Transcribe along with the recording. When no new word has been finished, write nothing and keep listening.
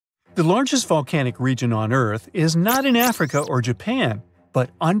The largest volcanic region on Earth is not in Africa or Japan,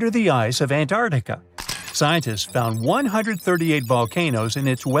 but under the ice of Antarctica. Scientists found 138 volcanoes in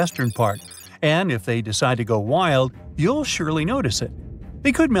its western part, and if they decide to go wild, you'll surely notice it.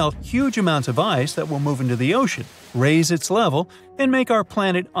 They could melt huge amounts of ice that will move into the ocean, raise its level, and make our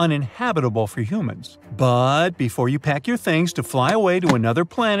planet uninhabitable for humans. But before you pack your things to fly away to another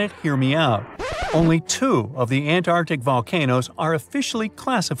planet, hear me out. Only 2 of the Antarctic volcanoes are officially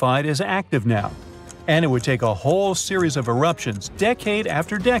classified as active now. And it would take a whole series of eruptions, decade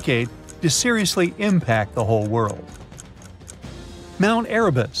after decade, to seriously impact the whole world. Mount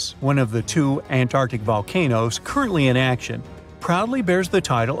Erebus, one of the 2 Antarctic volcanoes currently in action, proudly bears the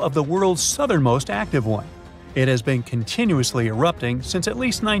title of the world's southernmost active one. It has been continuously erupting since at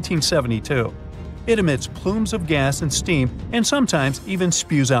least 1972. It emits plumes of gas and steam and sometimes even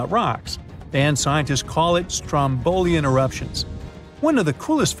spews out rocks, and scientists call it Strombolian eruptions. One of the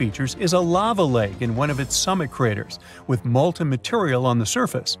coolest features is a lava lake in one of its summit craters, with molten material on the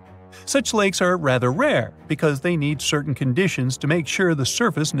surface. Such lakes are rather rare because they need certain conditions to make sure the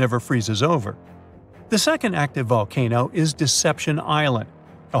surface never freezes over. The second active volcano is Deception Island,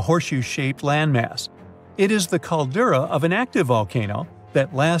 a horseshoe-shaped landmass. It is the caldera of an active volcano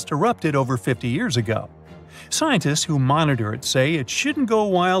that last erupted over 50 years ago. Scientists who monitor it say it shouldn't go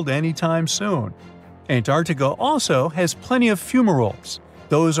wild anytime soon. Antarctica also has plenty of fumaroles.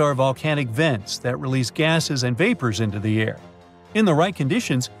 Those are volcanic vents that release gases and vapors into the air. In the right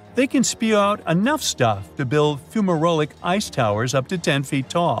conditions, they can spew out enough stuff to build fumarolic ice towers up to 10 feet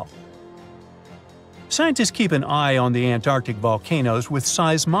tall. Scientists keep an eye on the Antarctic volcanoes with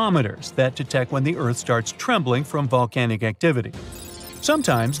seismometers that detect when the Earth starts trembling from volcanic activity.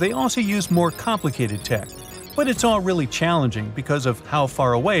 Sometimes they also use more complicated tech, but it's all really challenging because of how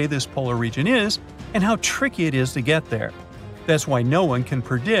far away this polar region is and how tricky it is to get there. That's why no one can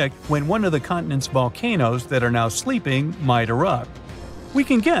predict when one of the continent's volcanoes that are now sleeping might erupt. We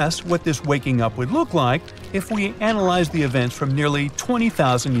can guess what this waking up would look like if we analyze the events from nearly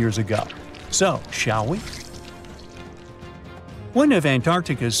 20,000 years ago. So, shall we? One of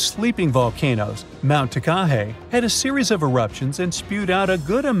Antarctica's sleeping volcanoes, Mount Takahe, had a series of eruptions and spewed out a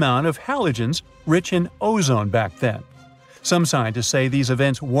good amount of halogens rich in ozone back then. Some scientists say these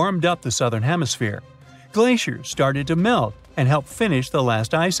events warmed up the southern hemisphere. Glaciers started to melt and help finish the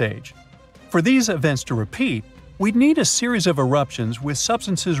last ice age. For these events to repeat, we'd need a series of eruptions with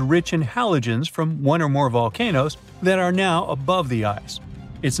substances rich in halogens from one or more volcanoes that are now above the ice.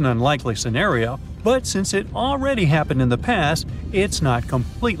 It's an unlikely scenario, but since it already happened in the past, it's not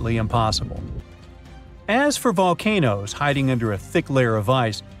completely impossible. As for volcanoes hiding under a thick layer of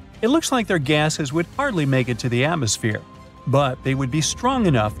ice, it looks like their gases would hardly make it to the atmosphere, but they would be strong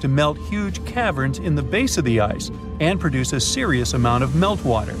enough to melt huge caverns in the base of the ice and produce a serious amount of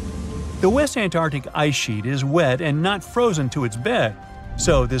meltwater. The West Antarctic ice sheet is wet and not frozen to its bed,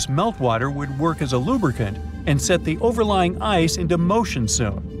 so this meltwater would work as a lubricant and set the overlying ice into motion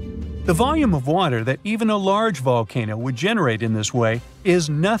soon. The volume of water that even a large volcano would generate in this way is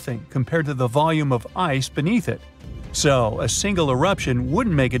nothing compared to the volume of ice beneath it. So a single eruption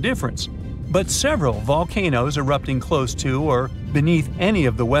wouldn't make a difference. But several volcanoes erupting close to or beneath any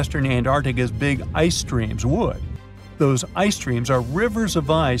of the western Antarctica's big ice streams would. Those ice streams are rivers of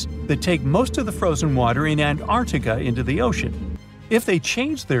ice that take most of the frozen water in Antarctica into the ocean. If they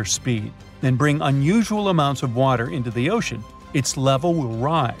change their speed and bring unusual amounts of water into the ocean, its level will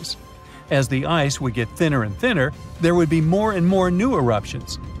rise. As the ice would get thinner and thinner, there would be more and more new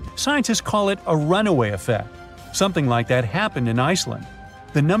eruptions. Scientists call it a runaway effect. Something like that happened in Iceland.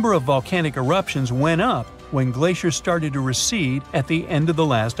 The number of volcanic eruptions went up when glaciers started to recede at the end of the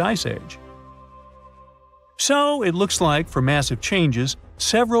last ice age. So it looks like, for massive changes,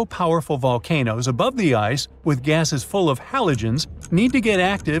 several powerful volcanoes above the ice with gases full of halogens need to get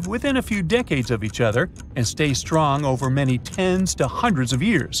active within a few decades of each other and stay strong over many tens to hundreds of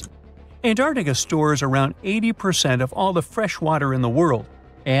years. Antarctica stores around 80% of all the fresh water in the world,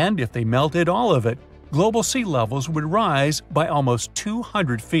 and if they melted all of it, global sea levels would rise by almost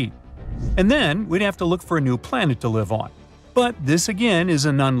 200 feet. And then we'd have to look for a new planet to live on. But this again is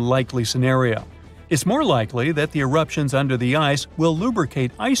an unlikely scenario. It's more likely that the eruptions under the ice will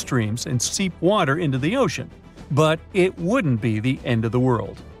lubricate ice streams and seep water into the ocean, but it wouldn't be the end of the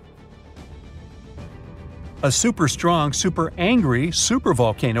world. A super strong, super angry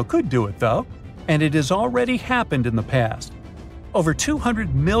supervolcano could do it though, and it has already happened in the past. Over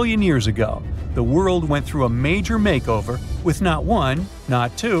 200 million years ago, the world went through a major makeover with not one,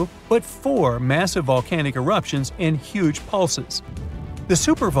 not two, but 4 massive volcanic eruptions in huge pulses. The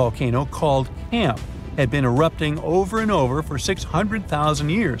supervolcano called Camp had been erupting over and over for 600,000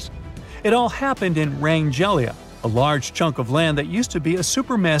 years. It all happened in Rangelia, a large chunk of land that used to be a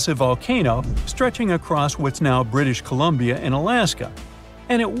supermassive volcano stretching across what's now British Columbia and Alaska.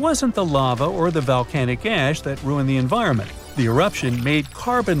 And it wasn't the lava or the volcanic ash that ruined the environment. The eruption made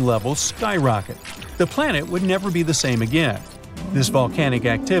carbon levels skyrocket. The planet would never be the same again. This volcanic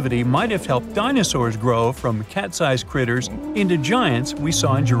activity might have helped dinosaurs grow from cat-sized critters into giants we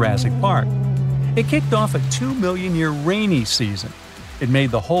saw in Jurassic Park. It kicked off a 2-million-year rainy season. It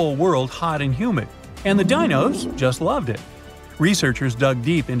made the whole world hot and humid, and the dinos just loved it. Researchers dug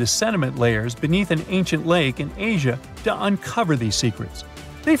deep into sediment layers beneath an ancient lake in Asia to uncover these secrets.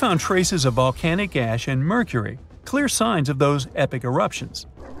 They found traces of volcanic ash and mercury, clear signs of those epic eruptions.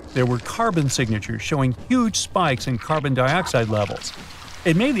 There were carbon signatures showing huge spikes in carbon dioxide levels.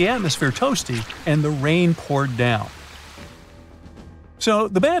 It made the atmosphere toasty, and the rain poured down. So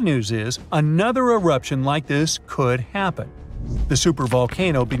the bad news is, another eruption like this could happen. The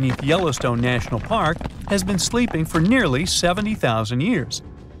supervolcano beneath Yellowstone National Park has been sleeping for nearly 70,000 years.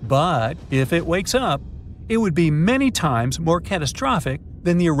 But if it wakes up, it would be many times more catastrophic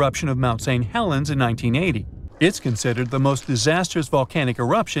than the eruption of Mount St. Helens in 1980. It's considered the most disastrous volcanic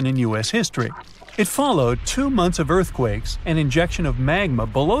eruption in U.S. history. It followed 2 months of earthquakes and injection of magma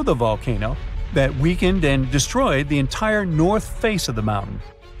below the volcano that weakened and destroyed the entire north face of the mountain.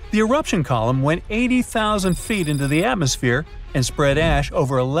 The eruption column went 80,000 feet into the atmosphere and spread ash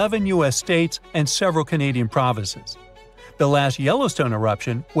over 11 U.S. states and several Canadian provinces. The last Yellowstone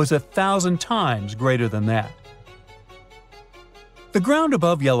eruption was 1,000 times greater than that. The ground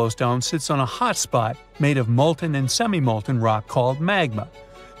above Yellowstone sits on a hot spot made of molten and semi-molten rock called magma.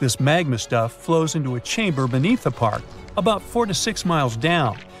 This magma stuff flows into a chamber beneath the park, about 4 to 6 miles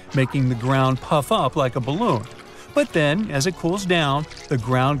down, making the ground puff up like a balloon. But then, as it cools down, the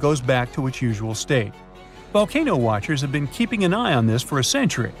ground goes back to its usual state. Volcano watchers have been keeping an eye on this for a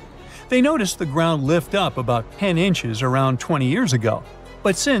century. They noticed the ground lift up about 10 inches around 20 years ago,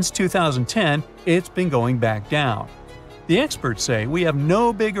 but since 2010, it's been going back down. The experts say we have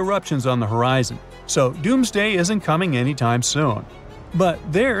no big eruptions on the horizon, so doomsday isn't coming anytime soon. But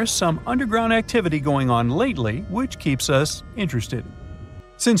there's some underground activity going on lately which keeps us interested.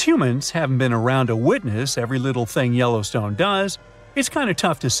 Since humans haven't been around to witness every little thing Yellowstone does, it's kind of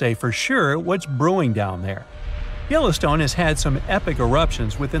tough to say for sure what's brewing down there. Yellowstone has had some epic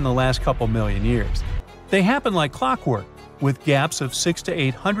eruptions within the last couple million years. They happen like clockwork, with gaps of 600,000 to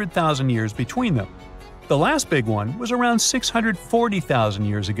 800,000 years between them. The last big one was around 640,000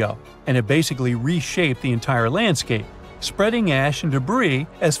 years ago, and it basically reshaped the entire landscape, spreading ash and debris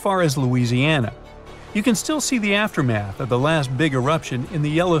as far as Louisiana. You can still see the aftermath of the last big eruption in the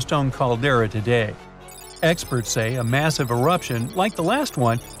Yellowstone caldera today. Experts say a massive eruption like the last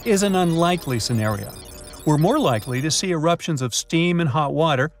one is an unlikely scenario. We're more likely to see eruptions of steam and hot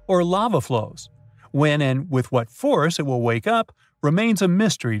water or lava flows. When and with what force it will wake up remains a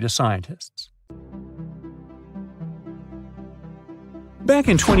mystery to scientists. Back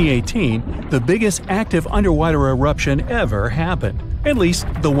in 2018, the biggest active underwater eruption ever happened, at least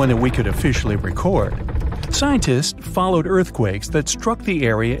the one that we could officially record. Scientists followed earthquakes that struck the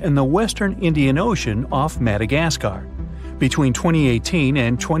area in the western Indian Ocean off Madagascar. Between 2018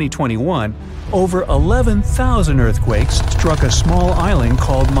 and 2021, over 11,000 earthquakes struck a small island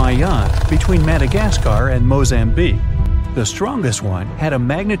called Mayan between Madagascar and Mozambique. The strongest one had a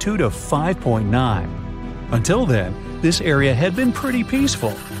magnitude of 5.9. Until then, this area had been pretty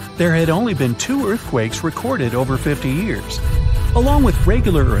peaceful. There had only been 2 earthquakes recorded over 50 years. Along with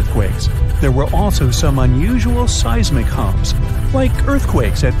regular earthquakes, there were also some unusual seismic hums, like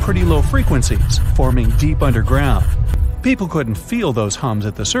earthquakes at pretty low frequencies, forming deep underground. People couldn't feel those hums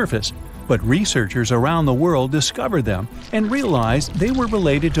at the surface, but researchers around the world discovered them and realized they were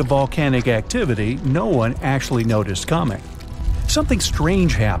related to volcanic activity no one actually noticed coming. Something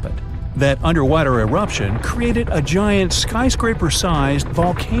strange happened. That underwater eruption created a giant skyscraper-sized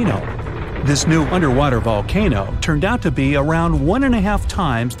volcano. This new underwater volcano turned out to be around 1.5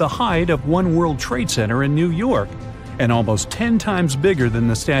 times the height of One World Trade Center in New York, and almost 10 times bigger than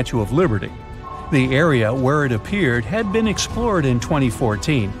the Statue of Liberty. The area where it appeared had been explored in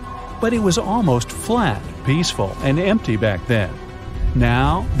 2014, but it was almost flat, peaceful, and empty back then.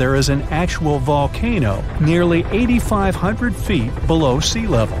 Now, there is an actual volcano nearly 8,500 feet below sea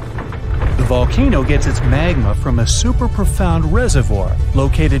level. The volcano gets its magma from a super profound reservoir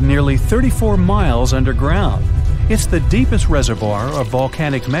located nearly 34 miles underground. It's the deepest reservoir of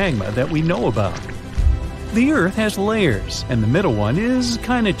volcanic magma that we know about. The Earth has layers, and the middle one is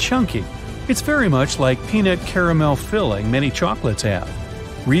kinda chunky. It's very much like peanut caramel filling many chocolates have.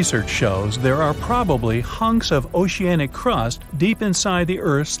 Research shows there are probably hunks of oceanic crust deep inside the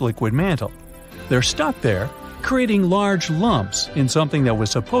Earth's liquid mantle. They're stuck there, creating large lumps in something that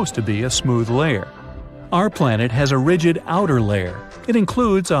was supposed to be a smooth layer. Our planet has a rigid outer layer. It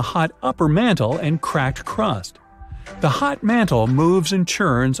includes a hot upper mantle and cracked crust. The hot mantle moves and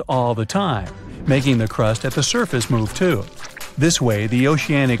churns all the time, making the crust at the surface move too. This way, the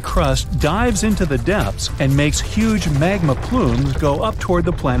oceanic crust dives into the depths and makes huge magma plumes go up toward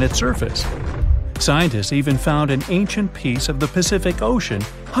the planet's surface. Scientists even found an ancient piece of the Pacific Ocean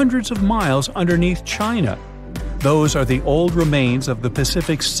hundreds of miles underneath China. Those are the old remains of the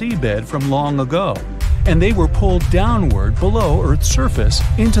Pacific seabed from long ago, and they were pulled downward below Earth's surface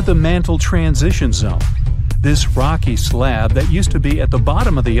into the mantle transition zone. This rocky slab that used to be at the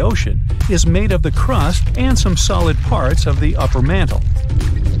bottom of the ocean is made of the crust and some solid parts of the upper mantle.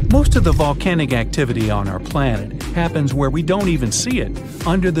 Most of the volcanic activity on our planet happens where we don't even see it,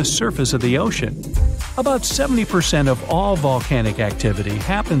 under the surface of the ocean. About 70% of all volcanic activity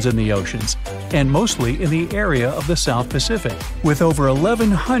happens in the oceans, and mostly in the area of the South Pacific, with over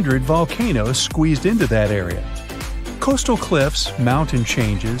 1,100 volcanoes squeezed into that area. Coastal cliffs, mountain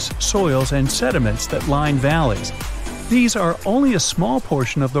changes, soils, and sediments that line valleys. These are only a small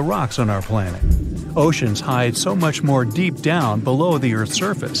portion of the rocks on our planet. Oceans hide so much more deep down below the Earth's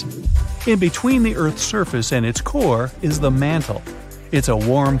surface. In between the Earth's surface and its core is the mantle. It's a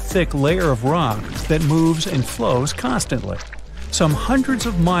warm, thick layer of rock that moves and flows constantly. Some hundreds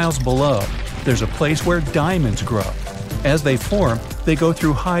of miles below, there's a place where diamonds grow. As they form, they go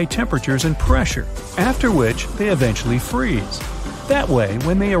through high temperatures and pressure, after which they eventually freeze. That way,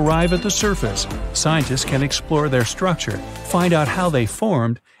 when they arrive at the surface, scientists can explore their structure, find out how they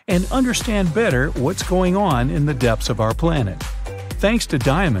formed, and understand better what's going on in the depths of our planet. Thanks to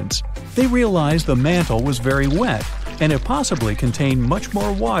diamonds, they realized the mantle was very wet, and it possibly contained much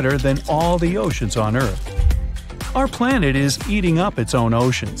more water than all the oceans on Earth. Our planet is eating up its own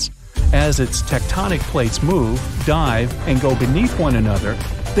oceans. As its tectonic plates move, dive, and go beneath one another,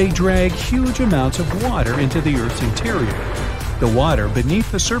 they drag huge amounts of water into the Earth's interior. The water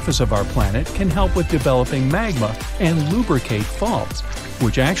beneath the surface of our planet can help with developing magma and lubricate faults,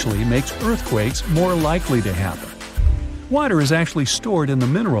 which actually makes earthquakes more likely to happen. Water is actually stored in the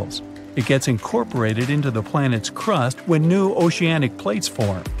minerals. It gets incorporated into the planet's crust when new oceanic plates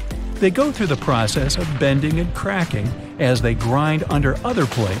form. They go through the process of bending and cracking as they grind under other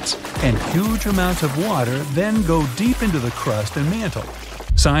plates, and huge amounts of water then go deep into the crust and mantle.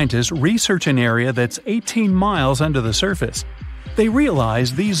 Scientists research an area that's 18 miles under the surface. They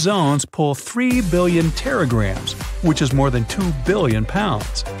realize these zones pull 3 billion teragrams, which is more than 2 billion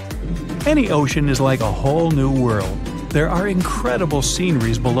pounds. Any ocean is like a whole new world. There are incredible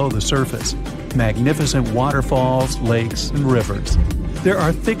sceneries below the surface, magnificent waterfalls, lakes, and rivers. There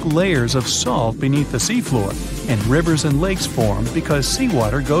are thick layers of salt beneath the seafloor, and rivers and lakes form because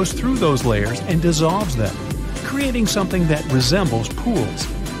seawater goes through those layers and dissolves them, creating something that resembles pools.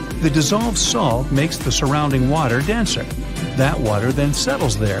 The dissolved salt makes the surrounding water denser. That water then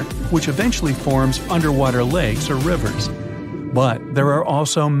settles there, which eventually forms underwater lakes or rivers. But there are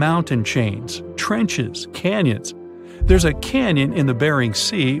also mountain chains, trenches, canyons. There's a canyon in the Bering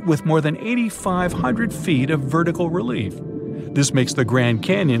Sea with more than 8,500 feet of vertical relief. This makes the Grand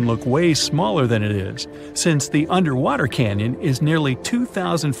Canyon look way smaller than it is, since the underwater canyon is nearly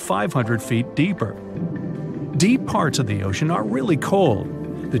 2,500 feet deeper. Deep parts of the ocean are really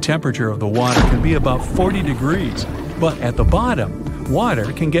cold. The temperature of the water can be about 40 degrees, but at the bottom,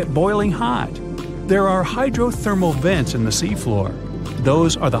 water can get boiling hot. There are hydrothermal vents in the seafloor.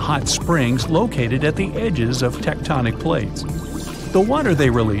 Those are the hot springs located at the edges of tectonic plates. The water they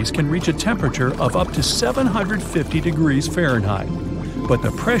release can reach a temperature of up to 750 degrees Fahrenheit, but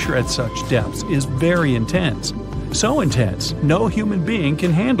the pressure at such depths is very intense. So intense, no human being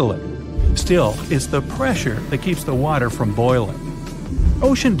can handle it. Still, it's the pressure that keeps the water from boiling.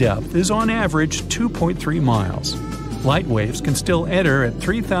 Ocean depth is on average 2.3 miles. Light waves can still enter at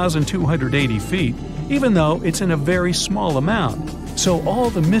 3,280 feet, even though it's in a very small amount, so all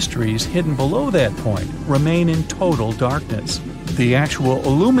the mysteries hidden below that point remain in total darkness. The actual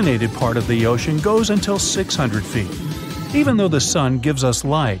illuminated part of the ocean goes until 600 feet. Even though the sun gives us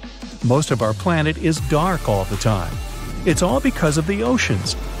light, most of our planet is dark all the time. It's all because of the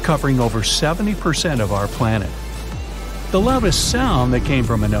oceans, covering over 70% of our planet. The loudest sound that came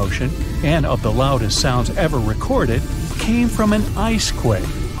from an ocean, and of the loudest sounds ever recorded, came from an ice quake.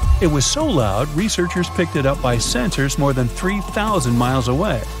 It was so loud, researchers picked it up by sensors more than 3,000 miles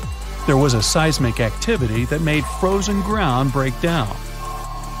away. There was a seismic activity that made frozen ground break down.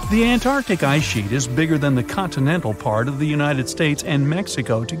 The Antarctic ice sheet is bigger than the continental part of the United States and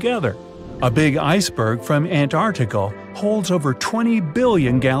Mexico together. A big iceberg from Antarctica holds over 20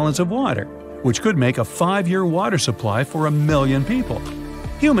 billion gallons of water, which could make a 5-year water supply for 1 million people.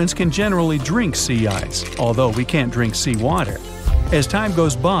 Humans can generally drink sea ice, although we can't drink sea water. As time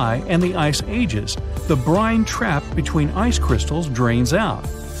goes by and the ice ages, the brine trapped between ice crystals drains out.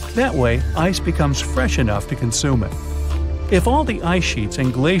 That way, ice becomes fresh enough to consume it. If all the ice sheets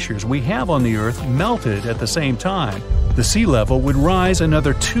and glaciers we have on the Earth melted at the same time, the sea level would rise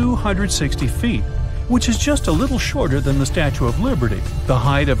another 260 feet, which is just a little shorter than the Statue of Liberty, the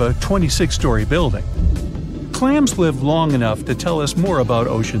height of a 26-story building. Clams live long enough to tell us more about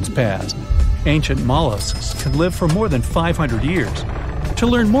oceans past. Ancient mollusks can live for more than 500 years. To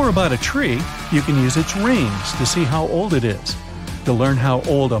learn more about a tree, you can use its rings to see how old it is. To learn how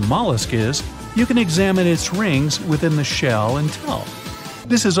old a mollusk is, you can examine its rings within the shell and tell.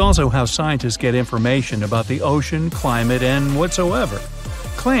 This is also how scientists get information about the ocean, climate, and whatsoever.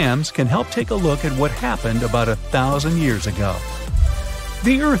 Clams can help take a look at what happened about 1,000 years ago.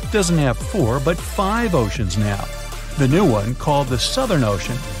 The Earth doesn't have 4 but 5 oceans now. The new one, called the Southern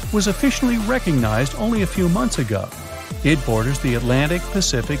Ocean, was officially recognized only a few months ago. It borders the Atlantic,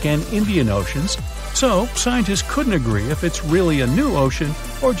 Pacific, and Indian Oceans, so scientists couldn't agree if it's really a new ocean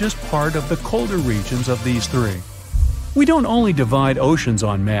or just part of the colder regions of these 3. We don't only divide oceans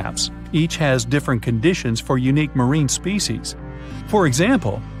on maps. Each has different conditions for unique marine species. For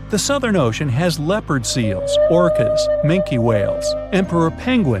example, the Southern Ocean has leopard seals, orcas, minke whales, emperor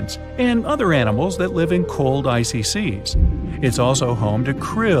penguins, and other animals that live in cold, icy seas. It's also home to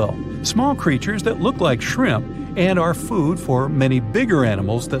krill, small creatures that look like shrimp and are food for many bigger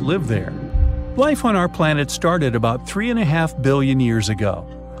animals that live there. Life on our planet started about 3.5 billion years ago.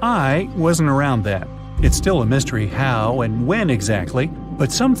 I wasn't around then. It's still a mystery how and when exactly,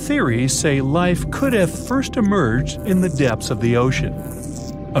 but some theories say life could have first emerged in the depths of the ocean.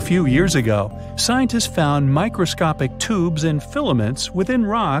 A few years ago, scientists found microscopic tubes and filaments within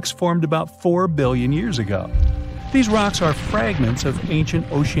rocks formed about 4 billion years ago. These rocks are fragments of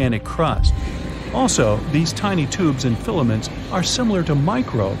ancient oceanic crust. Also, these tiny tubes and filaments are similar to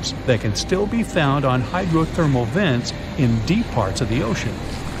microbes that can still be found on hydrothermal vents in deep parts of the ocean.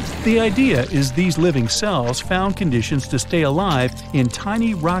 The idea is these living cells found conditions to stay alive in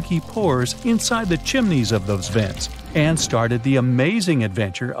tiny rocky pores inside the chimneys of those vents, and started the amazing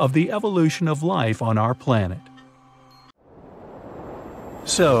adventure of the evolution of life on our planet.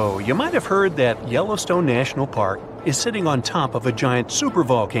 So, you might have heard that Yellowstone National Park is sitting on top of a giant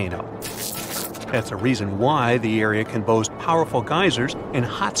supervolcano. That's the reason why the area can boast powerful geysers and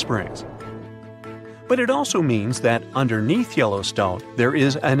hot springs. But it also means that underneath Yellowstone, there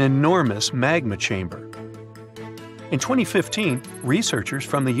is an enormous magma chamber. In 2015, researchers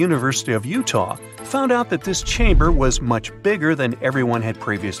from the University of Utah found out that this chamber was much bigger than everyone had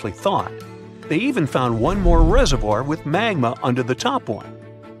previously thought. They even found one more reservoir with magma under the top one.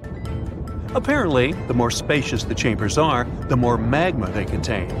 Apparently, the more spacious the chambers are, the more magma they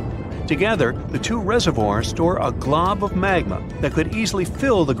contain. Together, the 2 reservoirs store a glob of magma that could easily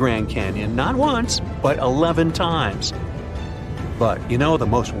fill the Grand Canyon not once, but 11 times. But you know the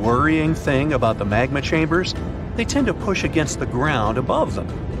most worrying thing about the magma chambers? They tend to push against the ground above them.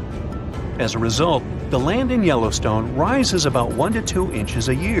 As a result, the land in Yellowstone rises about 1 to 2 inches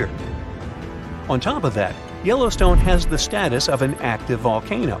a year. On top of that, Yellowstone has the status of an active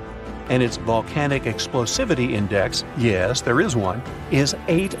volcano, and its volcanic explosivity index, yes, there is one, is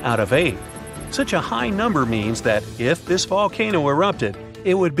 8 out of 8. Such a high number means that if this volcano erupted,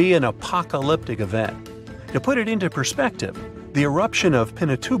 it would be an apocalyptic event. To put it into perspective, the eruption of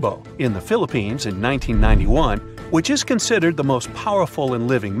Pinatubo in the Philippines in 1991, which is considered the most powerful in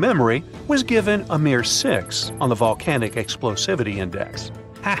living memory, was given a mere 6 on the volcanic explosivity index.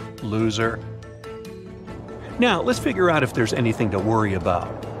 Ha, loser. Now, let's figure out if there's anything to worry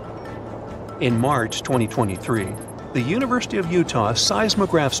about. In March 2023, the University of Utah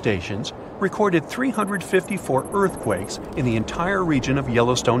seismograph stations recorded 354 earthquakes in the entire region of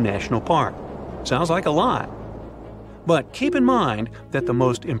Yellowstone National Park. Sounds like a lot. But keep in mind that the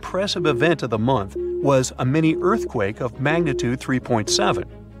most impressive event of the month was a mini earthquake of magnitude 3.7.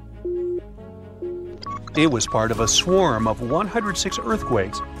 It was part of a swarm of 106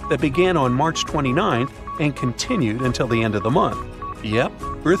 earthquakes that began on March 29th and continued until the end of the month. Yep,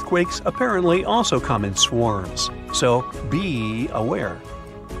 earthquakes apparently also come in swarms, so be aware.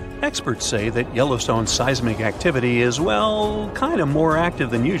 Experts say that Yellowstone's seismic activity is, well, kind of more active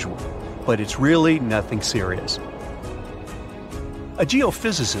than usual, but it's really nothing serious. A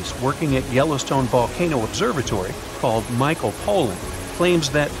geophysicist working at Yellowstone Volcano Observatory, called Michael Poland, claims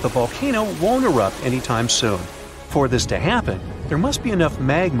that the volcano won't erupt anytime soon. For this to happen, there must be enough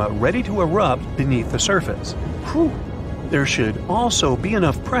magma ready to erupt beneath the surface. Whew. There should also be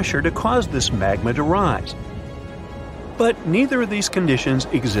enough pressure to cause this magma to rise. But neither of these conditions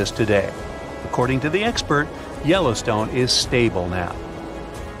exist today. According to the expert, Yellowstone is stable now.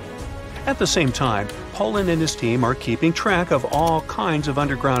 At the same time, Poland and his team are keeping track of all kinds of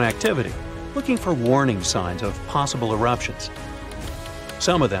underground activity, looking for warning signs of possible eruptions.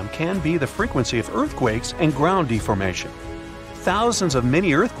 Some of them can be the frequency of earthquakes and ground deformation. Thousands of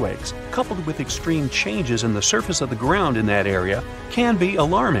mini earthquakes, coupled with extreme changes in the surface of the ground in that area, can be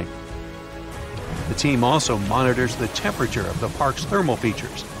alarming. The team also monitors the temperature of the park's thermal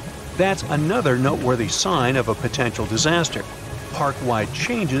features. That's another noteworthy sign of a potential disaster: park-wide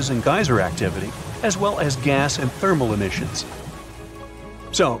changes in geyser activity, as well as gas and thermal emissions.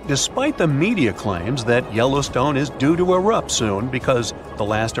 So, despite the media claims that Yellowstone is due to erupt soon because the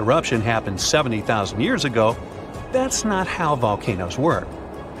last eruption happened 70,000 years ago, that's not how volcanoes work.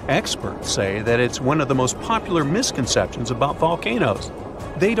 Experts say that it's one of the most popular misconceptions about volcanoes.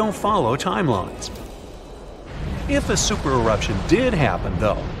 They don't follow timelines. If a supereruption did happen,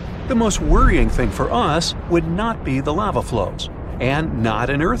 though, the most worrying thing for us would not be the lava flows, and not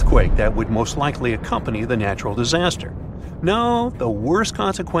an earthquake that would most likely accompany the natural disaster. No, the worst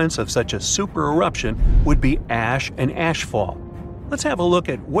consequence of such a supereruption would be ash and ashfall. Let's have a look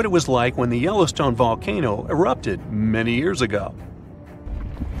at what it was like when the Yellowstone volcano erupted many years ago.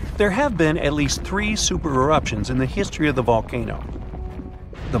 There have been at least 3 supereruptions in the history of the volcano.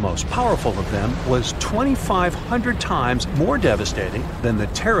 The most powerful of them was 2,500 times more devastating than the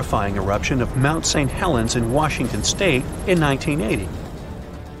terrifying eruption of Mount St. Helens in Washington state in 1980.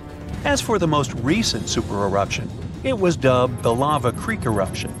 As for the most recent supereruption, it was dubbed the Lava Creek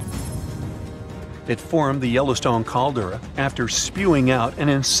eruption. It formed the Yellowstone caldera after spewing out an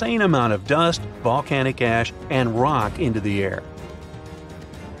insane amount of dust, volcanic ash, and rock into the air.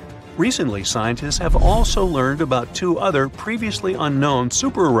 Recently, scientists have also learned about 2 other previously unknown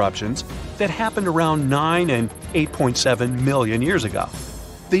supereruptions that happened around 9 and 8.7 million years ago.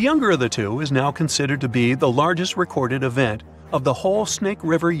 The younger of the 2 is now considered to be the largest recorded event of the whole Snake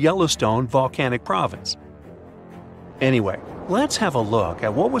River Yellowstone volcanic province. Anyway, let's have a look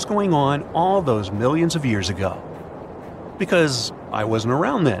at what was going on all those millions of years ago. Because I wasn't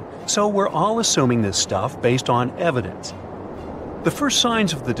around then, so we're all assuming this stuff based on evidence. The first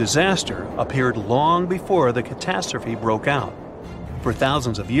signs of the disaster appeared long before the catastrophe broke out. For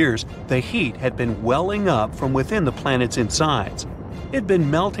thousands of years, the heat had been welling up from within the planet's insides. It had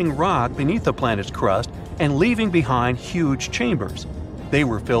been melting rock beneath the planet's crust and leaving behind huge chambers. They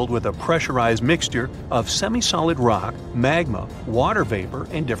were filled with a pressurized mixture of semi-solid rock, magma, water vapor,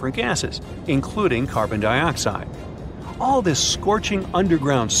 and different gases, including carbon dioxide. All this scorching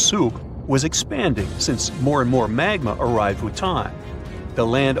underground soup was expanding since more and more magma arrived with time. The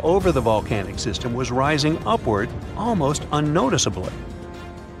land over the volcanic system was rising upward almost unnoticeably.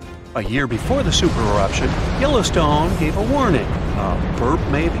 A year before the supereruption, Yellowstone gave a warning, a burp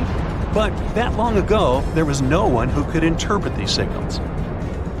maybe, but that long ago there was no one who could interpret these signals.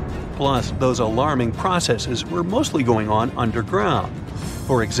 Plus, those alarming processes were mostly going on underground.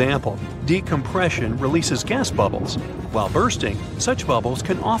 For example, decompression releases gas bubbles. While bursting, such bubbles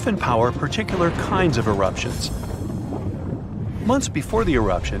can often power particular kinds of eruptions. Months before the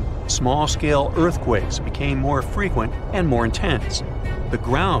eruption, small-scale earthquakes became more frequent and more intense. The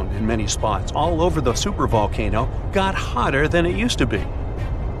ground in many spots all over the supervolcano got hotter than it used to be.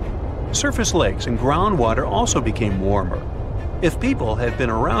 Surface lakes and groundwater also became warmer. If people had been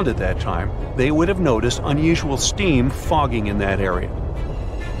around at that time, they would have noticed unusual steam fogging in that area.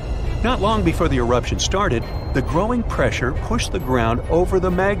 Not long before the eruption started, the growing pressure pushed the ground over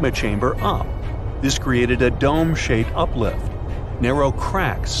the magma chamber up. This created a dome-shaped uplift. Narrow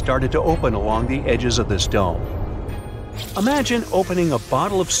cracks started to open along the edges of this dome. Imagine opening a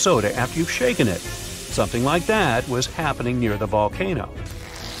bottle of soda after you've shaken it. Something like that was happening near the volcano.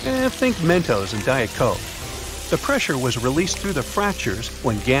 Think Mentos and Diet Coke. The pressure was released through the fractures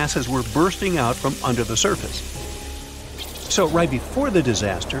when gases were bursting out from under the surface. So right before the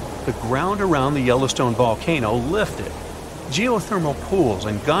disaster, the ground around the Yellowstone volcano lifted. Geothermal pools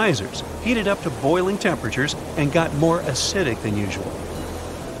and geysers heated up to boiling temperatures and got more acidic than usual.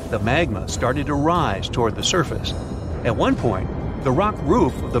 The magma started to rise toward the surface. At one point, the rock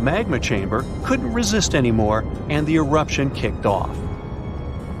roof of the magma chamber couldn't resist anymore and the eruption kicked off.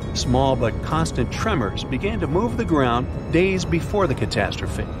 Small but constant tremors began to move the ground days before the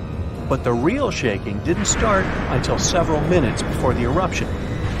catastrophe. But the real shaking didn't start until several minutes before the eruption.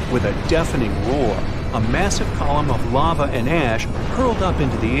 With a deafening roar, a massive column of lava and ash hurled up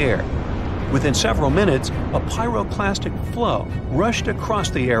into the air. Within several minutes, a pyroclastic flow rushed across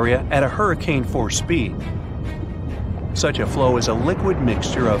the area at a hurricane-force speed. Such a flow is a liquid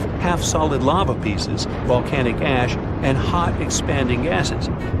mixture of half-solid lava pieces, volcanic ash, and hot, expanding gases.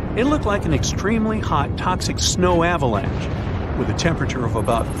 It looked like an extremely hot, toxic snow avalanche. With a temperature of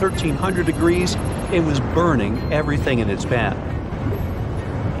about 1,300 degrees, it was burning everything in its path.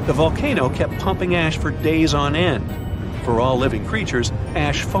 The volcano kept pumping ash for days on end. For all living creatures,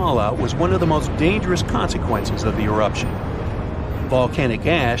 ash fallout was one of the most dangerous consequences of the eruption. Volcanic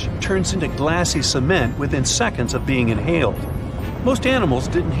ash turns into glassy cement within seconds of being inhaled. Most animals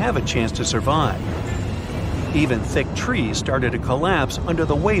didn't have a chance to survive. Even thick trees started to collapse under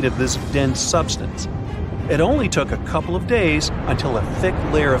the weight of this dense substance. It only took a couple of days until a thick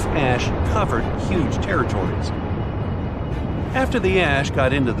layer of ash covered huge territories. After the ash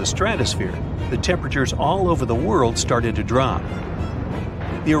got into the stratosphere, the temperatures all over the world started to drop.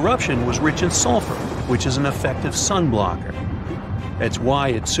 The eruption was rich in sulfur, which is an effective sunblocker. That's why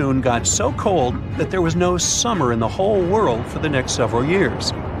it soon got so cold that there was no summer in the whole world for the next several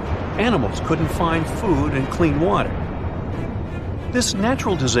years. Animals couldn't find food and clean water. This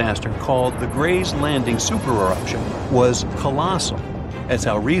natural disaster, called the Gray's Landing supereruption, was colossal. That's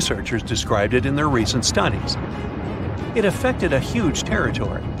how researchers described it in their recent studies. It affected a huge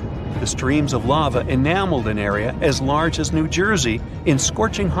territory. The streams of lava enameled an area as large as New Jersey in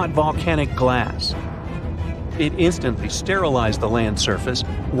scorching hot volcanic glass. It instantly sterilized the land surface,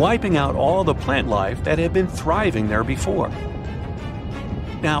 wiping out all the plant life that had been thriving there before.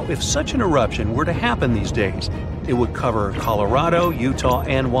 Now, if such an eruption were to happen these days, it would cover Colorado, Utah,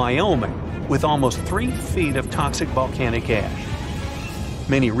 and Wyoming with almost 3 feet of toxic volcanic ash.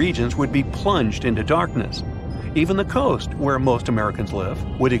 Many regions would be plunged into darkness. Even the coast, where most Americans live,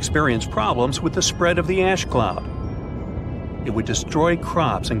 would experience problems with the spread of the ash cloud. It would destroy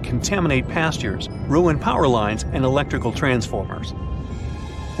crops and contaminate pastures, ruin power lines and electrical transformers.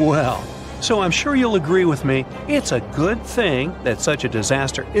 Well, so I'm sure you'll agree with me, it's a good thing that such a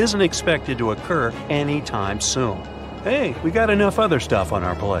disaster isn't expected to occur anytime soon. Hey, we got enough other stuff on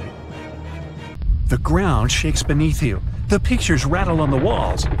our plate. The ground shakes beneath you. The pictures rattle on the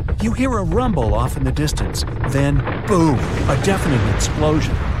walls. You hear a rumble off in the distance. Then, boom, a deafening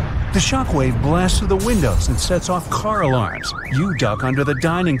explosion. The shockwave blasts through the windows and sets off car alarms. You duck under the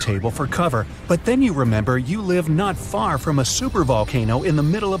dining table for cover, but then you remember you live not far from a supervolcano in the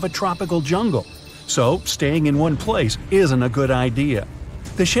middle of a tropical jungle. So, staying in one place isn't a good idea.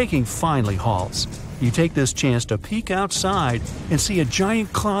 The shaking finally halts. You take this chance to peek outside and see a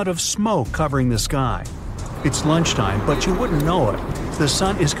giant cloud of smoke covering the sky. It's lunchtime, but you wouldn't know it. The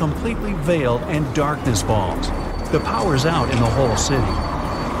sun is completely veiled and darkness falls. The power's out in the whole city.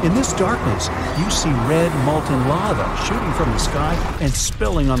 In this darkness, you see red molten lava shooting from the sky and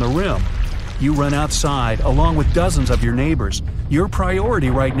spilling on the rim. You run outside along with dozens of your neighbors. Your priority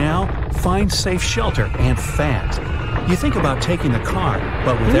right now, find safe shelter and fast. You think about taking the car,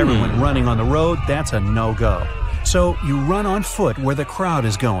 but with everyone running on the road, that's a no-go. So you run on foot where the crowd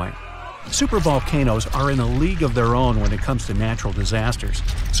is going. Supervolcanoes are in a league of their own when it comes to natural disasters.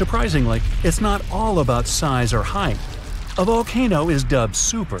 Surprisingly, it's not all about size or height. A volcano is dubbed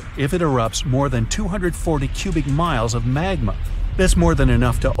super if it erupts more than 240 cubic miles of magma. That's more than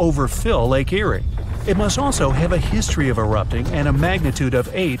enough to overfill Lake Erie. It must also have a history of erupting and a magnitude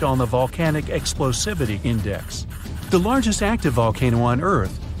of 8 on the Volcanic Explosivity Index. The largest active volcano on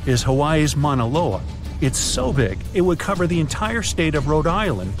Earth is Hawaii's Mauna Loa. It's so big, it would cover the entire state of Rhode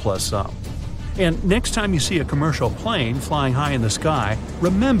Island plus some. And next time you see a commercial plane flying high in the sky,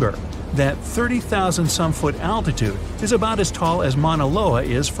 remember that 30,000-some-foot altitude is about as tall as Mauna Loa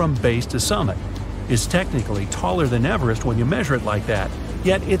is from base to summit. It's technically taller than Everest when you measure it like that,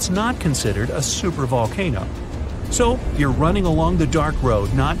 yet it's not considered a supervolcano. So you're running along the dark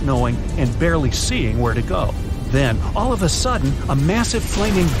road not knowing and barely seeing where to go. Then, all of a sudden, a massive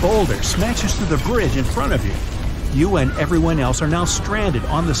flaming boulder smashes through the bridge in front of you. You and everyone else are now stranded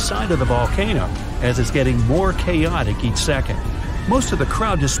on the side of the volcano, as it's getting more chaotic each second. Most of the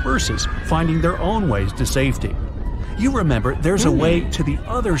crowd disperses, finding their own ways to safety. You remember there's a way to the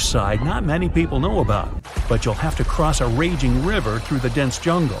other side not many people know about, but you'll have to cross a raging river through the dense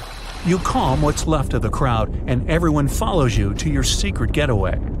jungle. You calm what's left of the crowd, and everyone follows you to your secret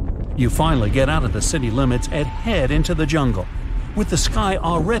getaway. You finally get out of the city limits and head into the jungle. With the sky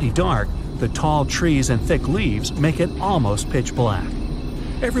already dark, the tall trees and thick leaves make it almost pitch black.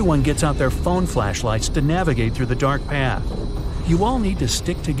 Everyone gets out their phone flashlights to navigate through the dark path. You all need to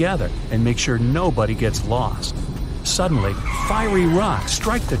stick together and make sure nobody gets lost. Suddenly, fiery rocks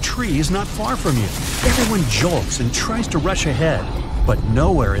strike the trees not far from you. Everyone jolts and tries to rush ahead. But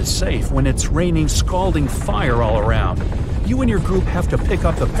nowhere is safe when it's raining scalding fire all around. You and your group have to pick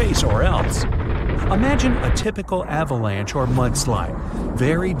up the pace or else. Imagine a typical avalanche or mudslide.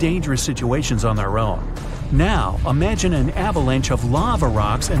 Very dangerous situations on their own. Now, imagine an avalanche of lava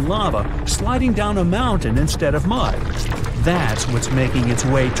rocks and lava sliding down a mountain instead of mud. That's what's making its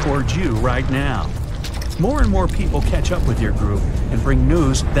way towards you right now. More and more people catch up with your group and bring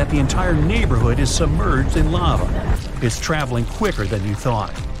news that the entire neighborhood is submerged in lava. It's traveling quicker than you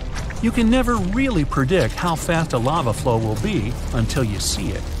thought. You can never really predict how fast a lava flow will be until you see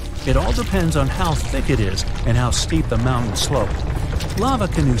it. It all depends on how thick it is and how steep the mountain slope. Lava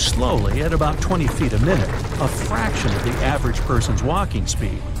can move slowly at about 20 feet a minute, a fraction of the average person's walking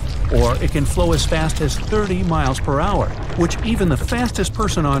speed. Or it can flow as fast as 30 miles per hour, which even the fastest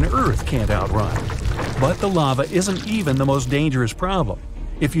person on Earth can't outrun. But the lava isn't even the most dangerous problem.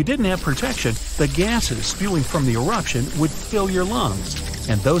 If you didn't have protection, the gases spewing from the eruption would fill your lungs,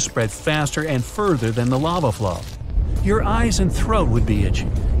 and those spread faster and further than the lava flow. Your eyes and throat would be itchy.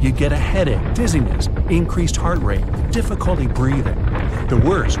 You'd get a headache, dizziness, increased heart rate, difficulty breathing. The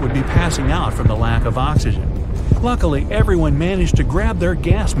worst would be passing out from the lack of oxygen. Luckily, everyone managed to grab their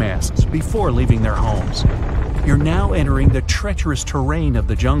gas masks before leaving their homes. You're now entering the treacherous terrain of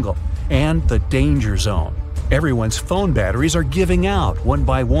the jungle and the danger zone. Everyone's phone batteries are giving out one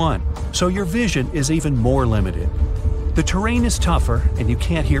by one, so your vision is even more limited. The terrain is tougher and you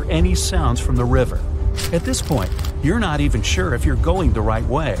can't hear any sounds from the river. At this point, you're not even sure if you're going the right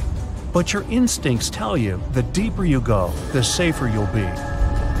way. But your instincts tell you the deeper you go, the safer you'll be.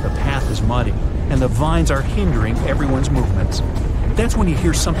 The path is muddy, and the vines are hindering everyone's movements. That's when you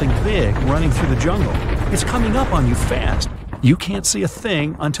hear something big running through the jungle. It's coming up on you fast. You can't see a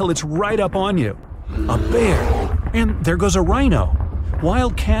thing until it's right up on you. A bear! And there goes a rhino.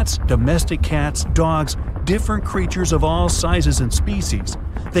 Wild cats, domestic cats, dogs, different creatures of all sizes and species.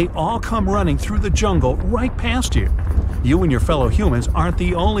 They all come running through the jungle right past you. You and your fellow humans aren't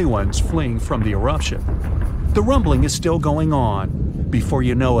the only ones fleeing from the eruption. The rumbling is still going on. Before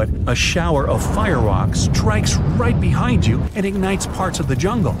you know it, a shower of fire rocks strikes right behind you and ignites parts of the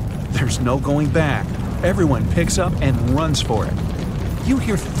jungle. There's no going back. Everyone picks up and runs for it. You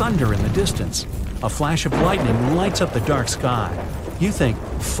hear thunder in the distance. A flash of lightning lights up the dark sky. You think,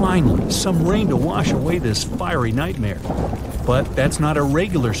 finally, some rain to wash away this fiery nightmare. But that's not a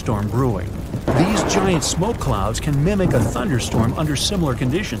regular storm brewing. These giant smoke clouds can mimic a thunderstorm under similar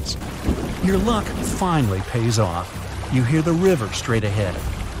conditions. Your luck finally pays off. You hear the river straight ahead.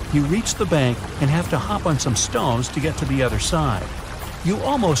 You reach the bank and have to hop on some stones to get to the other side. You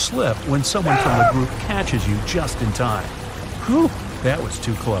almost slip when someone from the group catches you just in time. Whew, that was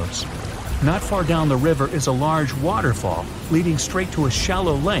too close. Not far down the river is a large waterfall leading straight to a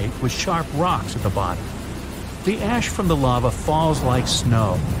shallow lake with sharp rocks at the bottom. The ash from the lava falls like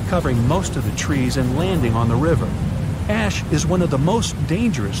snow, covering most of the trees and landing on the river. Ash is one of the most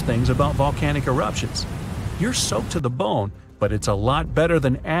dangerous things about volcanic eruptions. You're soaked to the bone, but it's a lot better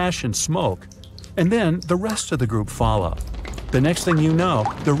than ash and smoke. And then the rest of the group follow. The next thing you know,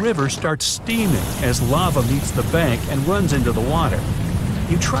 the river starts steaming as lava meets the bank and runs into the water.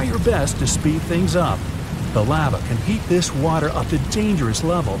 You try your best to speed things up. The lava can heat this water up to dangerous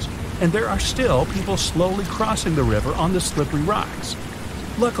levels, and there are still people slowly crossing the river on the slippery rocks.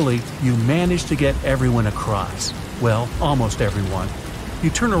 Luckily, you manage to get everyone across. Well, almost everyone.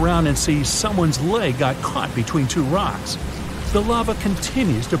 You turn around and see someone's leg got caught between two rocks. The lava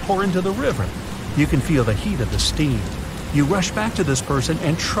continues to pour into the river. You can feel the heat of the steam. You rush back to this person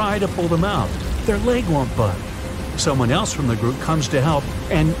and try to pull them out. Their leg won't budge. Someone else from the group comes to help,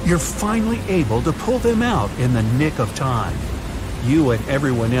 and you're finally able to pull them out in the nick of time. You and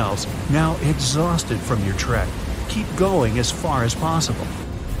everyone else, now exhausted from your trek, keep going as far as possible.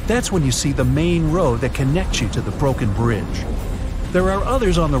 That's when you see the main road that connects you to the broken bridge. There are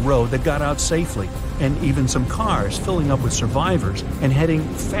others on the road that got out safely, and even some cars filling up with survivors and heading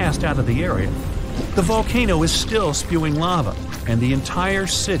fast out of the area. The volcano is still spewing lava, and the entire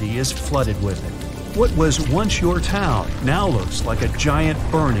city is flooded with it. What was once your town now looks like a giant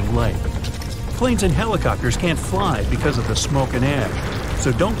burning lake. Planes and helicopters can't fly because of the smoke and ash,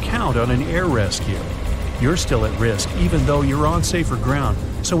 so don't count on an air rescue. You're still at risk even though you're on safer ground,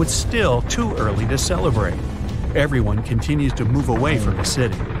 so it's still too early to celebrate. Everyone continues to move away from the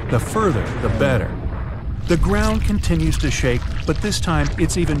city. The further, the better. The ground continues to shake, but this time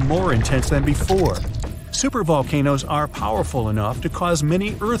it's even more intense than before. Supervolcanoes are powerful enough to cause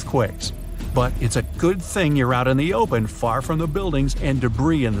many earthquakes. But it's a good thing you're out in the open, far from the buildings and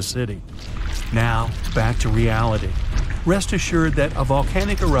debris in the city. Now, back to reality. Rest assured that a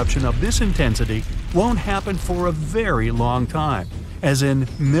volcanic eruption of this intensity won't happen for a very long time, as in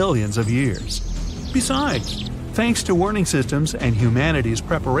millions of years. Besides, thanks to warning systems and humanity's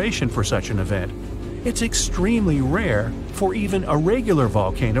preparation for such an event, it's extremely rare for even a regular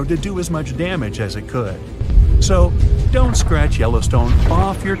volcano to do as much damage as it could. So, don't scratch Yellowstone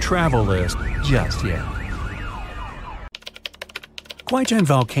off your travel list just yet. Guaijen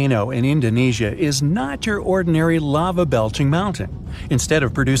Volcano in Indonesia is not your ordinary lava-belching mountain. Instead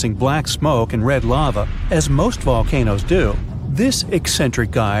of producing black smoke and red lava, as most volcanoes do, this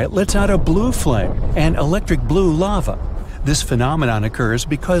eccentric guy lets out a blue flame and electric blue lava. This phenomenon occurs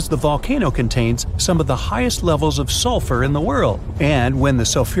because the volcano contains some of the highest levels of sulfur in the world, and when the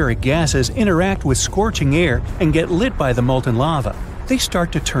sulfuric gases interact with scorching air and get lit by the molten lava, they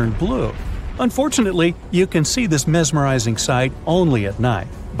start to turn blue. Unfortunately, you can see this mesmerizing sight only at night,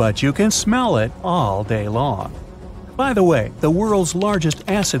 but you can smell it all day long. By the way, the world's largest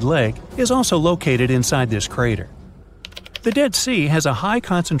acid lake is also located inside this crater. The Dead Sea has a high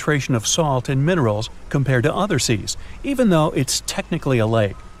concentration of salt and minerals compared to other seas, even though it's technically a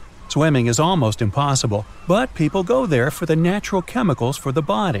lake. Swimming is almost impossible, but people go there for the natural chemicals for the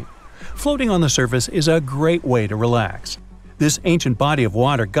body. Floating on the surface is a great way to relax. This ancient body of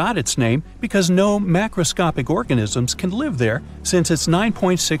water got its name because no macroscopic organisms can live there since it's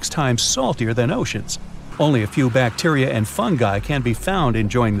 9.6 times saltier than oceans. Only a few bacteria and fungi can be found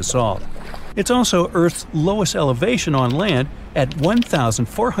enjoying the salt. It's also Earth's lowest elevation on land at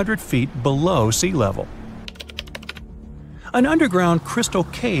 1,400 feet below sea level. An underground crystal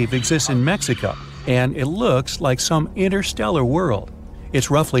cave exists in Mexico, and it looks like some interstellar world. It's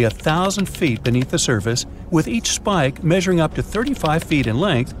roughly 1,000 feet beneath the surface, with each spike measuring up to 35 feet in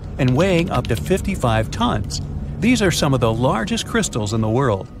length and weighing up to 55 tons. These are some of the largest crystals in the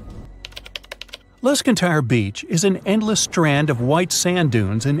world. Luscantar Beach is an endless strand of white sand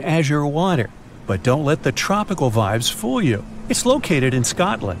dunes and azure water. But don't let the tropical vibes fool you. It's located in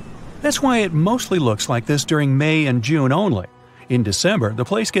Scotland. That's why it mostly looks like this during May and June only. In December, the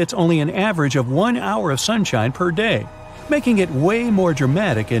place gets only an average of 1 hour of sunshine per day, making it way more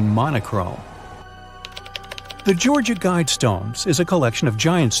dramatic and monochrome. The Georgia Guidestones is a collection of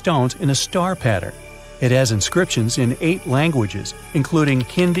giant stones in a star pattern. It has inscriptions in 8 languages, including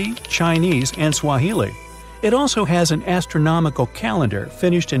Hindi, Chinese, and Swahili. It also has an astronomical calendar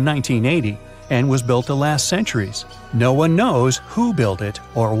finished in 1980 and was built to last centuries. No one knows who built it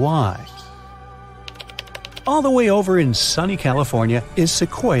or why. All the way over in sunny California is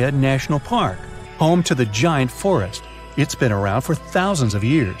Sequoia National Park, home to the giant forest. It's been around for thousands of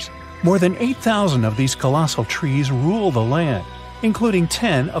years. More than 8,000 of these colossal trees rule the land, including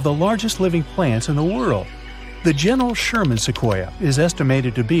 10 of the largest living plants in the world. The General Sherman sequoia is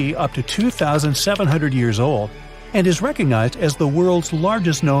estimated to be up to 2,700 years old and is recognized as the world's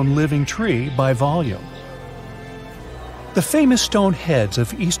largest known living tree by volume. The famous stone heads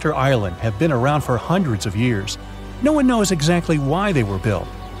of Easter Island have been around for hundreds of years. No one knows exactly why they were built.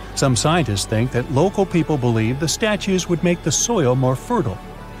 Some scientists think that local people believe the statues would make the soil more fertile.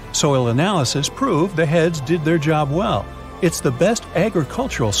 Soil analysis proved the heads did their job well. It's the best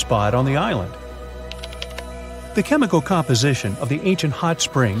agricultural spot on the island. The chemical composition of the ancient hot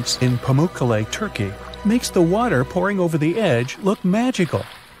springs in Pamukkale, Turkey, makes the water pouring over the edge look magical.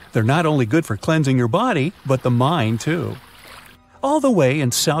 They're not only good for cleansing your body, but the mind too. All the way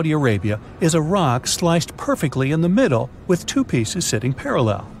in Saudi Arabia is a rock sliced perfectly in the middle with 2 pieces sitting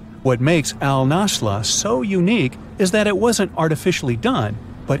parallel. What makes Al Nasla so unique is that it wasn't artificially done,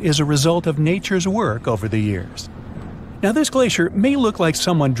 but is a result of nature's work over the years. Now, this glacier may look like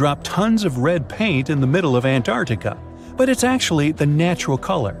someone dropped tons of red paint in the middle of Antarctica, but it's actually the natural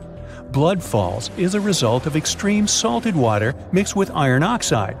color. Blood falls is a result of extreme salted water mixed with iron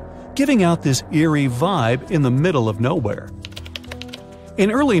oxide, giving out this eerie vibe in the middle of nowhere.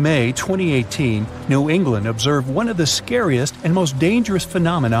 In early May 2018, New England observed one of the scariest and most dangerous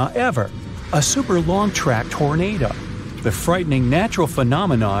phenomena ever, a super long-track tornado. The frightening natural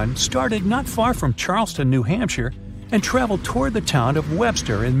phenomenon started not far from Charleston, New Hampshire, and traveled toward the town of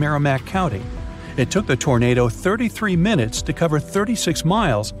Webster in Merrimack County. It took the tornado 33 minutes to cover 36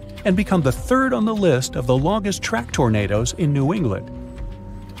 miles and become the 3rd on the list of the longest track tornadoes in New England.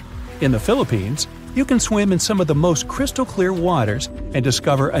 In the Philippines, you can swim in some of the most crystal-clear waters and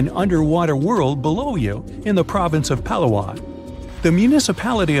discover an underwater world below you in the province of Palawan. The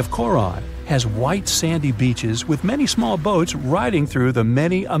municipality of Coron has white sandy beaches with many small boats riding through the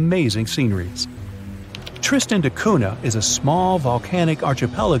many amazing sceneries. Tristan da Cunha is a small volcanic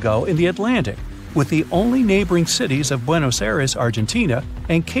archipelago in the Atlantic, with the only neighboring cities of Buenos Aires, Argentina,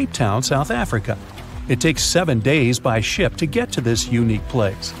 and Cape Town, South Africa. It takes 7 days by ship to get to this unique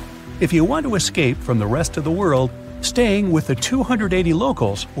place. If you want to escape from the rest of the world, staying with the 280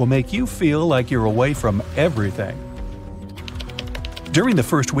 locals will make you feel like you're away from everything. During the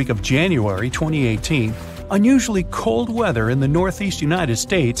first week of January 2018, unusually cold weather in the northeast United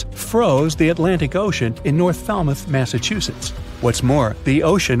States froze the Atlantic Ocean in North Falmouth, Massachusetts. What's more, the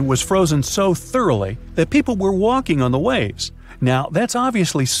ocean was frozen so thoroughly that people were walking on the waves. Now, that's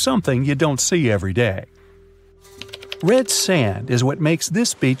obviously something you don't see every day. Red sand is what makes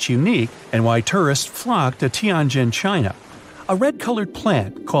this beach unique and why tourists flock to Tianjin, China. A red-colored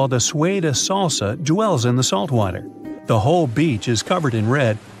plant called a sueda salsa dwells in the saltwater. The whole beach is covered in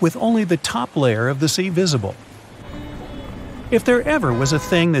red, with only the top layer of the sea visible. If there ever was a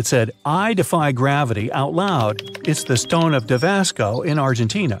thing that said, "I defy gravity" out loud, it's the stone of Davasco in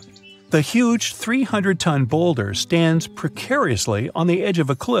Argentina. The huge 300-ton boulder stands precariously on the edge of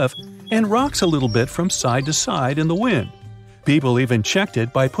a cliff and rocks a little bit from side to side in the wind. People even checked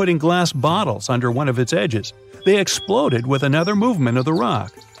it by putting glass bottles under one of its edges. They exploded with another movement of the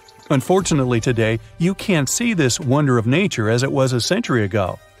rock. Unfortunately today, you can't see this wonder of nature as it was a century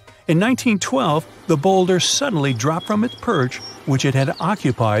ago. In 1912, the boulder suddenly dropped from its perch, which it had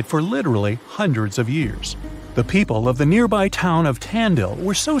occupied for literally hundreds of years. The people of the nearby town of Tandil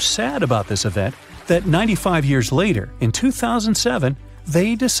were so sad about this event that 95 years later, in 2007,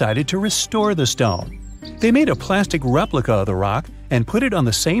 they decided to restore the stone. They made a plastic replica of the rock and put it on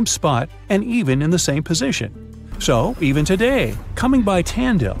the same spot and even in the same position. So, even today, coming by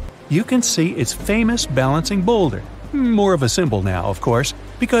Tandil, you can see its famous balancing boulder. More of a symbol now, of course,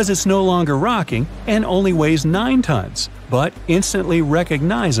 because it's no longer rocking and only weighs 9 tons, but instantly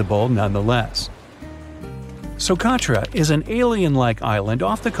recognizable nonetheless. Socotra is an alien-like island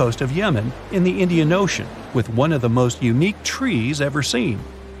off the coast of Yemen in the Indian Ocean with one of the most unique trees ever seen.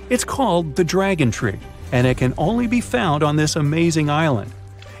 It's called the dragon tree, and it can only be found on this amazing island.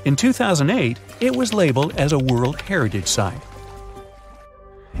 In 2008, it was labeled as a World Heritage Site.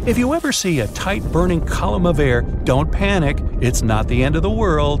 If you ever see a tight burning column of air, don't panic, it's not the end of the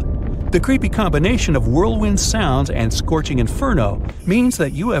world. The creepy combination of whirlwind sounds and scorching inferno means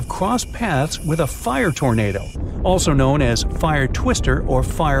that you have crossed paths with a fire tornado, also known as fire twister or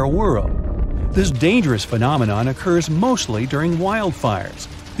fire whirl. This dangerous phenomenon occurs mostly during wildfires.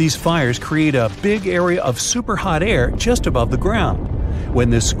 These fires create a big area of superhot air just above the ground. When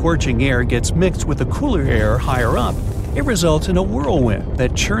this scorching air gets mixed with the cooler air higher up, it results in a whirlwind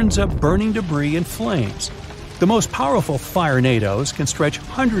that churns up burning debris and flames. The most powerful firenadoes can stretch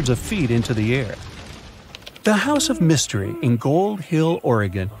hundreds of feet into the air. The House of Mystery in Gold Hill,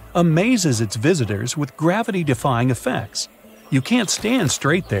 Oregon, amazes its visitors with gravity-defying effects. You can't stand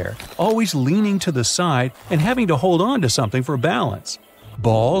straight there, always leaning to the side and having to hold on to something for balance.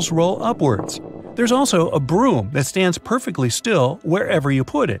 Balls roll upwards. There's also a broom that stands perfectly still wherever you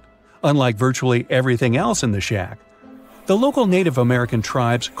put it, unlike virtually everything else in the shack. The local Native American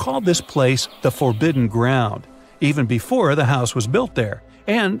tribes called this place the Forbidden Ground, even before the house was built there,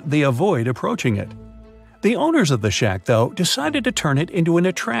 and they avoid approaching it. The owners of the shack, though, decided to turn it into an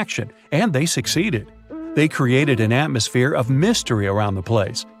attraction, and they succeeded. They created an atmosphere of mystery around the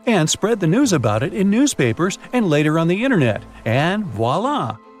place, and spread the news about it in newspapers and later on the internet, and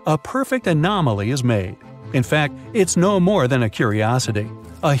voila! A perfect anomaly is made. In fact, it's no more than a curiosity,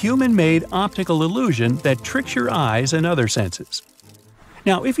 a human-made optical illusion that tricks your eyes and other senses.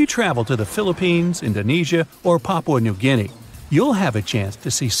 Now, if you travel to the Philippines, Indonesia, or Papua New Guinea, you'll have a chance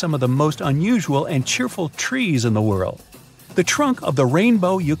to see some of the most unusual and cheerful trees in the world. The trunk of the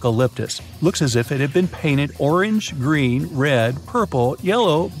rainbow eucalyptus looks as if it had been painted orange, green, red, purple,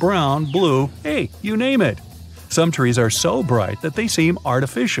 yellow, brown, blue, hey, you name it. Some trees are so bright that they seem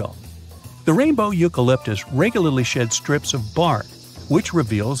artificial. The rainbow eucalyptus regularly sheds strips of bark, which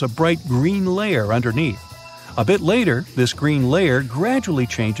reveals a bright green layer underneath. A bit later, this green layer gradually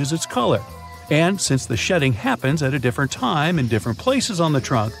changes its color, and since the shedding happens at a different time in different places on the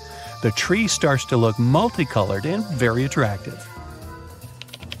trunk, the tree starts to look multicolored and very attractive.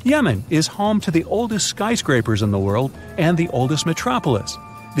 Yemen is home to the oldest skyscrapers in the world and the oldest metropolis.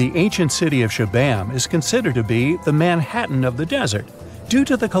 The ancient city of Shabam is considered to be the Manhattan of the desert, due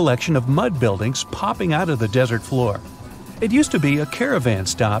to the collection of mud buildings popping out of the desert floor. It used to be a caravan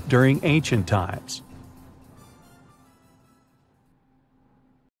stop during ancient times.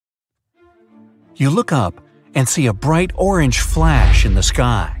 You look up and see a bright orange flash in the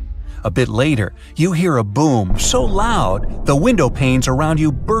sky. A bit later, you hear a boom so loud the window panes around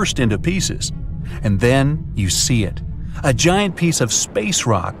you burst into pieces. And then you see it. a giant piece of space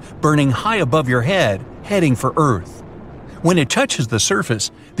rock burning high above your head, heading for Earth. When it touches the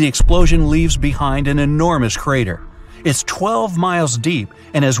surface, the explosion leaves behind an enormous crater. It's 12 miles deep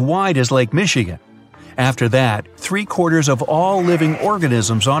and as wide as Lake Michigan. After that, 3/4 of all living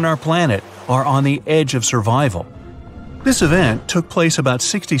organisms on our planet are on the edge of survival. This event took place about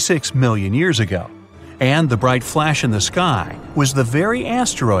 66 million years ago, and the bright flash in the sky was the very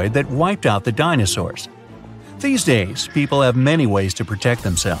asteroid that wiped out the dinosaurs. These days, people have many ways to protect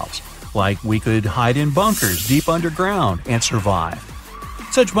themselves, like we could hide in bunkers deep underground and survive.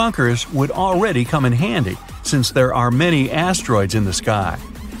 Such bunkers would already come in handy since there are many asteroids in the sky,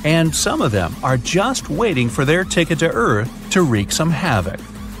 and some of them are just waiting for their ticket to Earth to wreak some havoc.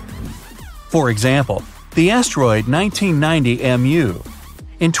 For example, the asteroid 1990 MU.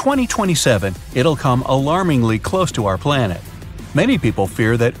 In 2027, it'll come alarmingly close to our planet. Many people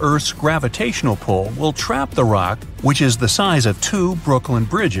fear that Earth's gravitational pull will trap the rock, which is the size of 2 Brooklyn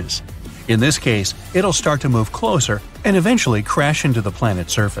bridges. In this case, it'll start to move closer and eventually crash into the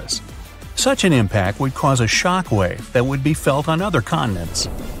planet's surface. Such an impact would cause a shock wave that would be felt on other continents.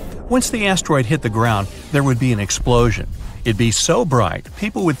 Once the asteroid hit the ground, there would be an explosion. It'd be so bright,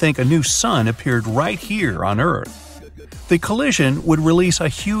 people would think a new sun appeared right here on Earth. The collision would release a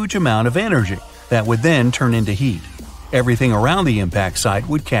huge amount of energy that would then turn into heat. Everything around the impact site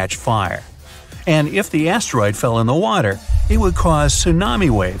would catch fire. And if the asteroid fell in the water, it would cause tsunami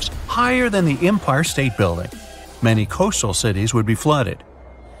waves higher than the Empire State Building. Many coastal cities would be flooded.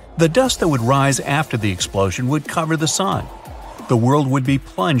 The dust that would rise after the explosion would cover the sun. The world would be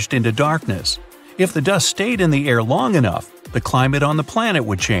plunged into darkness. If the dust stayed in the air long enough, the climate on the planet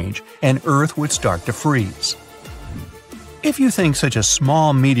would change and Earth would start to freeze. If you think such a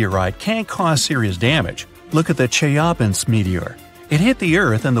small meteorite can't cause serious damage, look at the Chelyabinsk meteor. It hit the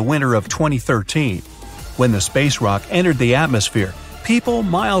Earth in the winter of 2013. When the space rock entered the atmosphere, people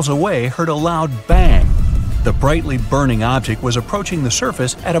miles away heard a loud bang. The brightly burning object was approaching the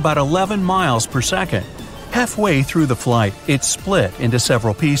surface at about 11 miles per second. Halfway through the flight, it split into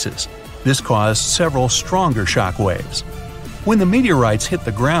several pieces. This caused several stronger shock waves. When the meteorites hit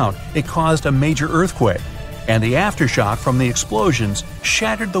the ground, it caused a major earthquake, and the aftershock from the explosions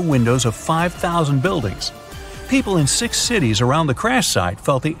shattered the windows of 5,000 buildings. People in 6 cities around the crash site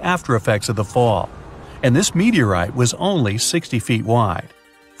felt the aftereffects of the fall, and this meteorite was only 60 feet wide.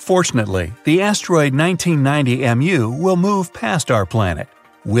 Fortunately, the asteroid 1990 MU will move past our planet.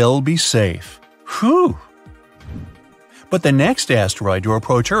 We'll be safe. Whew! But the next asteroid to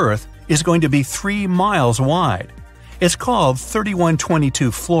approach Earth is going to be 3 miles wide. It's called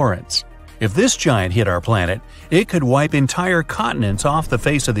 3122 Florence. If this giant hit our planet, it could wipe entire continents off the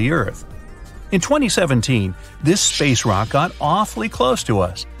face of the Earth. In 2017, this space rock got awfully close to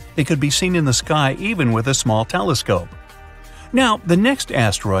us. It could be seen in the sky even with a small telescope. Now, the next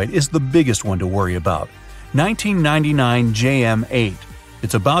asteroid is the biggest one to worry about, 1999 JM8.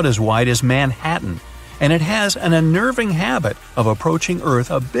 It's about as wide as Manhattan, and it has an unnerving habit of approaching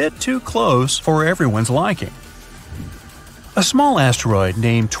Earth a bit too close for everyone's liking. A small asteroid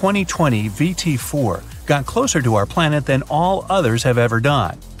named 2020 VT4 got closer to our planet than all others have ever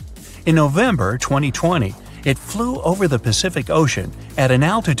done. In November 2020, it flew over the Pacific Ocean at an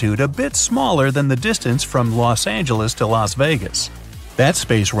altitude a bit smaller than the distance from Los Angeles to Las Vegas. That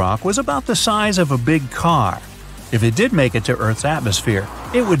space rock was about the size of a big car. If it did make it to Earth's atmosphere,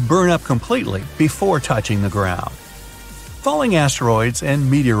 it would burn up completely before touching the ground. Falling asteroids and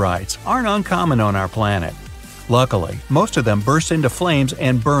meteorites aren't uncommon on our planet. Luckily, most of them burst into flames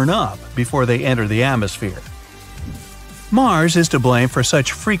and burn up before they enter the atmosphere. Mars is to blame for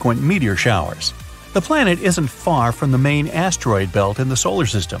such frequent meteor showers. The planet isn't far from the main asteroid belt in the solar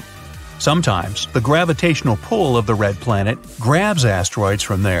system. Sometimes, the gravitational pull of the red planet grabs asteroids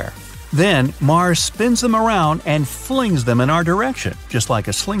from there. Then, Mars spins them around and flings them in our direction, just like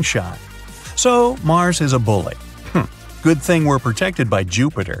a slingshot. So, Mars is a bully. Good thing we're protected by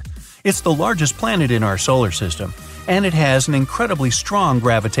Jupiter. It's the largest planet in our solar system, and it has an incredibly strong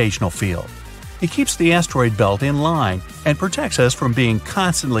gravitational field. It keeps the asteroid belt in line and protects us from being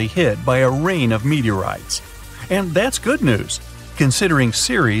constantly hit by a rain of meteorites. And that's good news, considering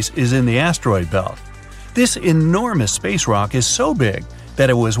Ceres is in the asteroid belt. This enormous space rock is so big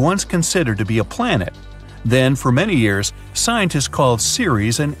that it was once considered to be a planet. Then, for many years, scientists called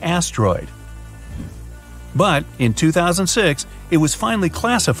Ceres an asteroid. But in 2006, it was finally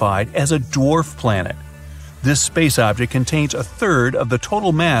classified as a dwarf planet. This space object contains a third of the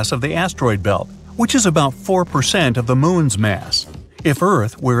total mass of the asteroid belt, which is about 4% of the Moon's mass. If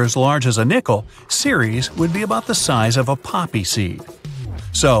Earth were as large as a nickel, Ceres would be about the size of a poppy seed.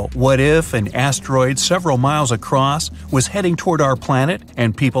 So, what if an asteroid several miles across was heading toward our planet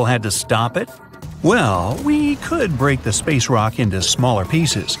and people had to stop it? Well, we could break the space rock into smaller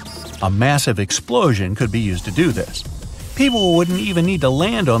pieces. A massive explosion could be used to do this. People wouldn't even need to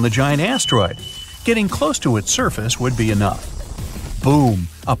land on the giant asteroid. Getting close to its surface would be enough. Boom!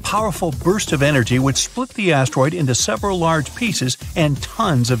 A powerful burst of energy would split the asteroid into several large pieces and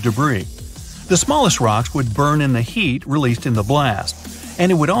tons of debris. The smallest rocks would burn in the heat released in the blast,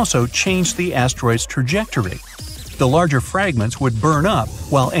 and it would also change the asteroid's trajectory. The larger fragments would burn up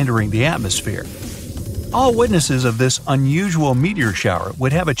while entering the atmosphere. All witnesses of this unusual meteor shower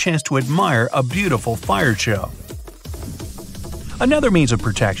would have a chance to admire a beautiful fire show. Another means of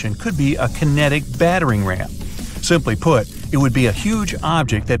protection could be a kinetic battering ram. Simply put, it would be a huge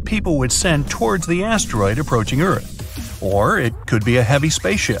object that people would send towards the asteroid approaching Earth. Or it could be a heavy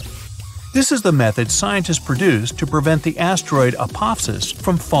spaceship. This is the method scientists produced to prevent the asteroid Apophis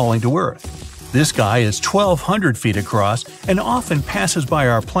from falling to Earth. This guy is 1,200 feet across and often passes by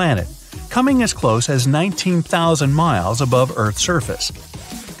our planet, coming as close as 19,000 miles above Earth's surface.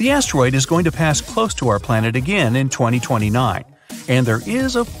 The asteroid is going to pass close to our planet again in 2029, and there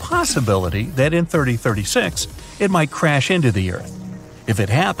is a possibility that in 3036 it might crash into the Earth. If it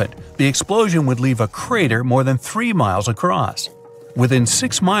happened, the explosion would leave a crater more than 3 miles across. Within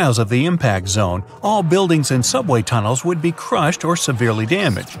 6 miles of the impact zone, all buildings and subway tunnels would be crushed or severely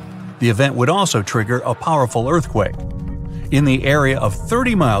damaged. The event would also trigger a powerful earthquake. In the area of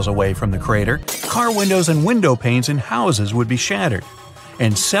 30 miles away from the crater, car windows and window panes in houses would be shattered.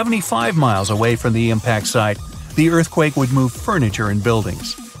 And 75 miles away from the impact site, the earthquake would move furniture and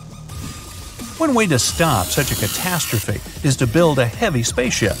buildings. One way to stop such a catastrophe is to build a heavy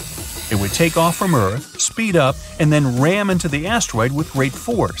spaceship. It would take off from Earth, speed up, and then ram into the asteroid with great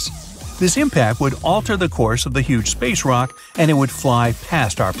force. This impact would alter the course of the huge space rock, and it would fly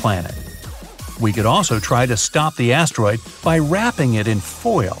past our planet. We could also try to stop the asteroid by wrapping it in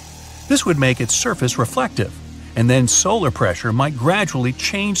foil. This would make its surface reflective, and then solar pressure might gradually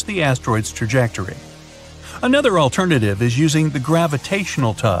change the asteroid's trajectory. Another alternative is using the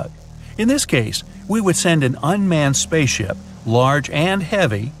gravitational tug. In this case, we would send an unmanned spaceship, large and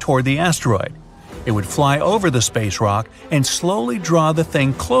heavy, toward the asteroid. It would fly over the space rock and slowly draw the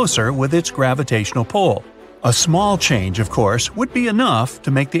thing closer with its gravitational pull. A small change, of course, would be enough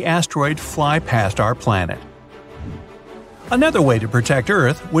to make the asteroid fly past our planet. Another way to protect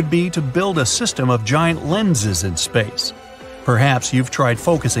Earth would be to build a system of giant lenses in space. Perhaps you've tried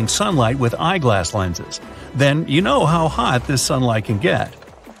focusing sunlight with eyeglass lenses. Then you know how hot this sunlight can get.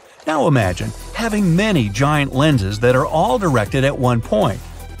 Now imagine having many giant lenses that are all directed at one point.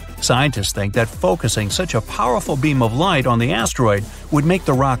 Scientists think that focusing such a powerful beam of light on the asteroid would make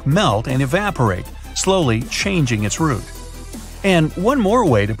the rock melt and evaporate, slowly changing its route. And one more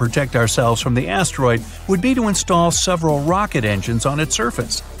way to protect ourselves from the asteroid would be to install several rocket engines on its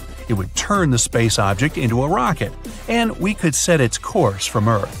surface. It would turn the space object into a rocket, and we could set its course from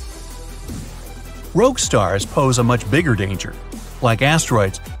Earth. Rogue stars pose a much bigger danger. Like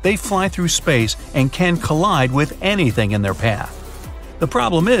asteroids, they fly through space and can collide with anything in their path. The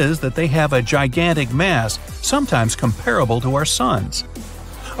problem is that they have a gigantic mass, sometimes comparable to our Sun's.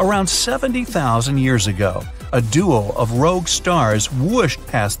 Around 70,000 years ago, a duo of rogue stars whooshed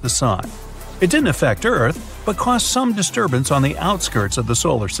past the Sun. It didn't affect Earth, but caused some disturbance on the outskirts of the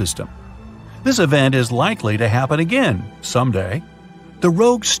solar system. This event is likely to happen again someday. The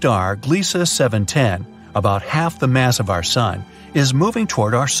rogue star Gliese 710, about half the mass of our Sun, is moving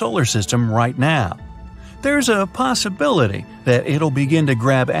toward our solar system right now. There's a possibility that it'll begin to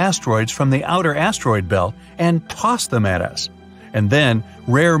grab asteroids from the outer asteroid belt and toss them at us. And then,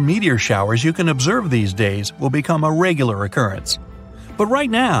 rare meteor showers you can observe these days will become a regular occurrence. But right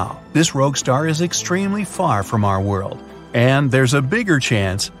now, this rogue star is extremely far from our world, and there's a bigger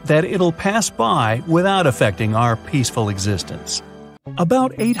chance that it'll pass by without affecting our peaceful existence.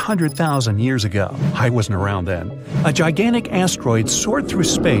 About 800,000 years ago, I wasn't around then, a gigantic asteroid soared through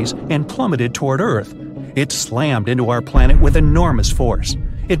space and plummeted toward Earth. It slammed into our planet with enormous force.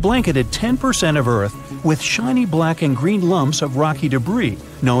 It blanketed 10% of Earth with shiny black and green lumps of rocky debris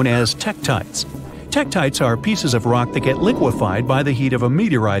known as tektites. Tektites are pieces of rock that get liquefied by the heat of a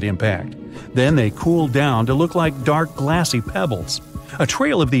meteorite impact. Then they cool down to look like dark glassy pebbles. A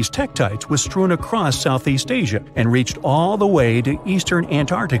trail of these tektites was strewn across Southeast Asia and reached all the way to eastern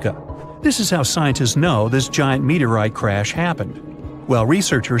Antarctica. This is how scientists know this giant meteorite crash happened. Well,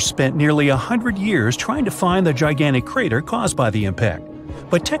 researchers spent nearly 100 years trying to find the gigantic crater caused by the impact.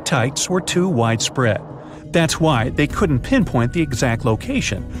 But tektites were too widespread. That's why they couldn't pinpoint the exact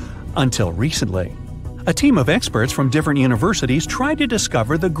location. Until recently. A team of experts from different universities tried to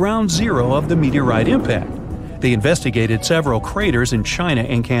discover the ground zero of the meteorite impact. They investigated several craters in China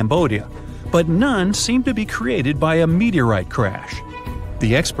and Cambodia, but none seemed to be created by a meteorite crash.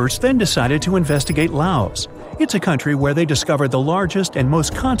 The experts then decided to investigate Laos. It's a country where they discovered the largest and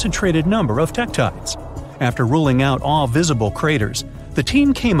most concentrated number of tektites. After ruling out all visible craters, the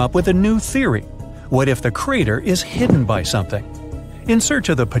team came up with a new theory. What if the crater is hidden by something? In search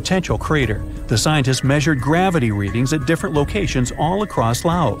of the potential crater, the scientists measured gravity readings at different locations all across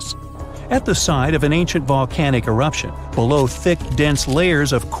Laos. At the site of an ancient volcanic eruption, below thick, dense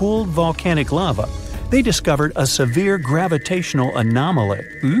layers of cooled volcanic lava, they discovered a severe gravitational anomaly.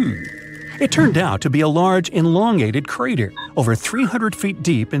 It turned out to be a large, elongated crater, over 300 feet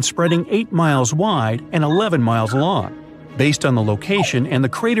deep and spreading 8 miles wide and 11 miles long. Based on the location and the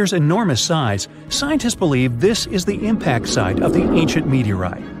crater's enormous size, scientists believe this is the impact site of the ancient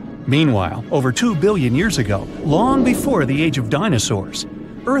meteorite. Meanwhile, over 2 billion years ago, long before the age of dinosaurs,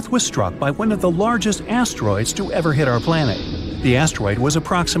 Earth was struck by one of the largest asteroids to ever hit our planet. The asteroid was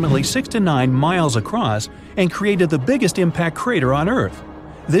approximately 6 to 9 miles across and created the biggest impact crater on Earth.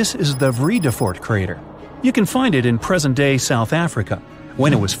 This is the Vredefort crater. You can find it in present-day South Africa.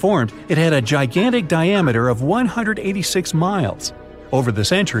 When it was formed, it had a gigantic diameter of 186 miles. Over the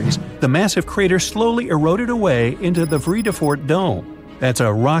centuries, the massive crater slowly eroded away into the Vredefort Dome. That's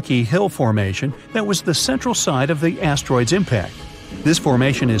a rocky hill formation that was the central site of the asteroid's impact. This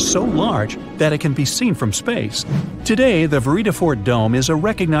formation is so large that it can be seen from space. Today, the Vredefort Dome is a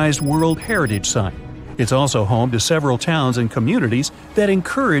recognized World Heritage Site. It's also home to several towns and communities that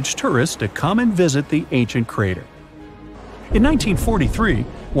encourage tourists to come and visit the ancient crater. In 1943,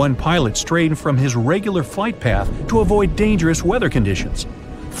 one pilot strayed from his regular flight path to avoid dangerous weather conditions.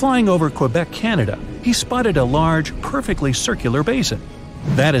 Flying over Quebec, Canada, he spotted a large, perfectly circular basin.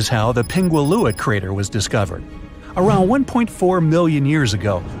 That is how the Pingualuit crater was discovered. Around 1.4 million years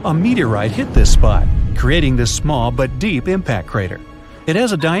ago, a meteorite hit this spot, creating this small but deep impact crater. It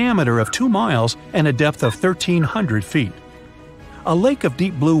has a diameter of 2 miles and a depth of 1,300 feet. A lake of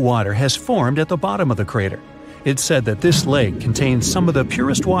deep blue water has formed at the bottom of the crater. It's said that this lake contains some of the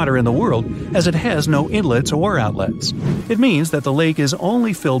purest water in the world as it has no inlets or outlets. It means that the lake is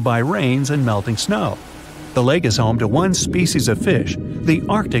only filled by rains and melting snow. The lake is home to one species of fish, the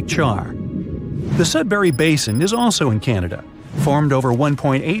Arctic char. The Sudbury Basin is also in Canada. Formed over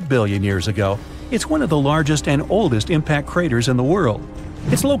 1.8 billion years ago, it's one of the largest and oldest impact craters in the world.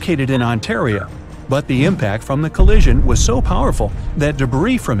 It's located in Ontario, but the impact from the collision was so powerful that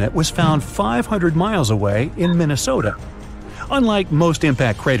debris from it was found 500 miles away in Minnesota. Unlike most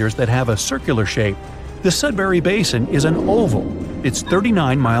impact craters that have a circular shape, the Sudbury Basin is an oval. It's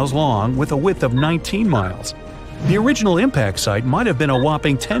 39 miles long with a width of 19 miles. The original impact site might have been a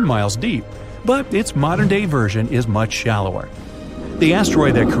whopping 10 miles deep, but its modern-day version is much shallower. The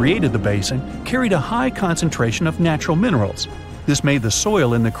asteroid that created the basin carried a high concentration of natural minerals. This made the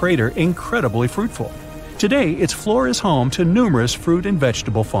soil in the crater incredibly fruitful. Today, its floor is home to numerous fruit and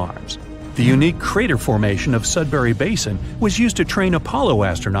vegetable farms. The unique crater formation of Sudbury Basin was used to train Apollo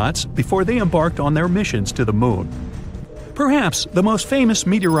astronauts before they embarked on their missions to the Moon. Perhaps the most famous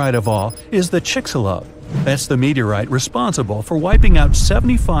meteorite of all is the Chicxulub. That's the meteorite responsible for wiping out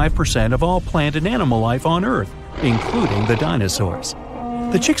 75% of all plant and animal life on Earth, including the dinosaurs.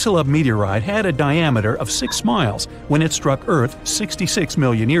 The Chicxulub meteorite had a diameter of 6 miles when it struck Earth 66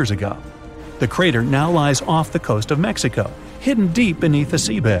 million years ago. The crater now lies off the coast of Mexico, hidden deep beneath the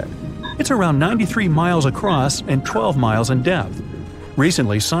seabed. It's around 93 miles across and 12 miles in depth.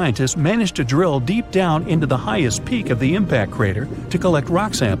 Recently, scientists managed to drill deep down into the highest peak of the impact crater to collect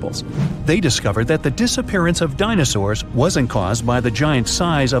rock samples. They discovered that the disappearance of dinosaurs wasn't caused by the giant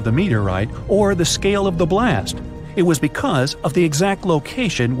size of the meteorite or the scale of the blast. It was because of the exact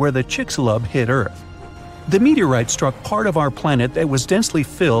location where the Chicxulub hit Earth. The meteorite struck part of our planet that was densely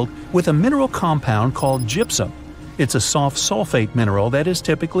filled with a mineral compound called gypsum. It's a soft sulfate mineral that is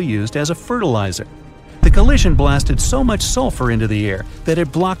typically used as a fertilizer. The collision blasted so much sulfur into the air that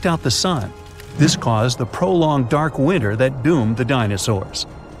it blocked out the sun. This caused the prolonged dark winter that doomed the dinosaurs.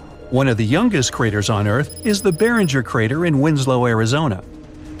 One of the youngest craters on Earth is the Barringer crater in Winslow, Arizona.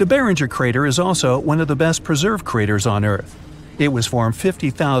 The Barringer crater is also one of the best preserved craters on Earth. It was formed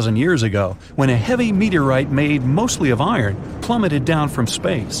 50,000 years ago when a heavy meteorite made mostly of iron plummeted down from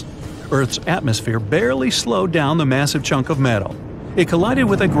space. Earth's atmosphere barely slowed down the massive chunk of metal. It collided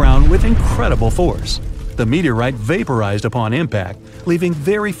with the ground with incredible force. The meteorite vaporized upon impact, leaving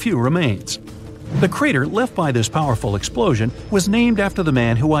very few remains. The crater left by this powerful explosion was named after the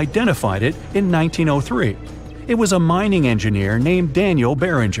man who identified it in 1903. It was a mining engineer named Daniel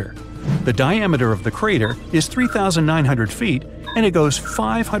Barringer. The diameter of the crater is 3,900 feet and it goes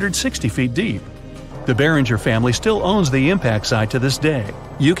 560 feet deep. The Barringer family still owns the impact site to this day.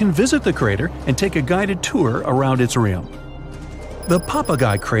 You can visit the crater and take a guided tour around its rim. The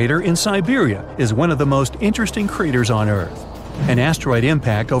Papagaï crater in Siberia is one of the most interesting craters on Earth. An asteroid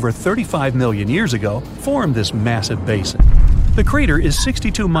impact over 35 million years ago formed this massive basin. The crater is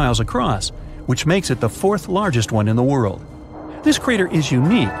 62 miles across, which makes it the fourth largest one in the world. This crater is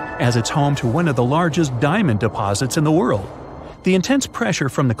unique as it's home to one of the largest diamond deposits in the world. The intense pressure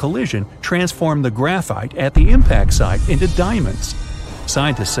from the collision transformed the graphite at the impact site into diamonds.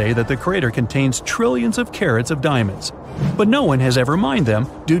 Scientists say that the crater contains trillions of carats of diamonds, but no one has ever mined them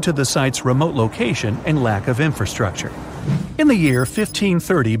due to the site's remote location and lack of infrastructure. In the year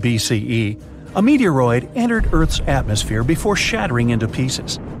 1530 BCE, a meteoroid entered Earth's atmosphere before shattering into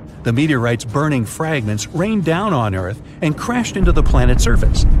pieces. The meteorite's burning fragments rained down on Earth and crashed into the planet's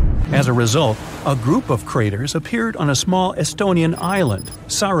surface. As a result, a group of craters appeared on a small Estonian island,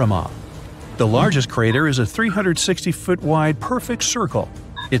 Saaremaa. The largest crater is a 360-foot wide perfect circle.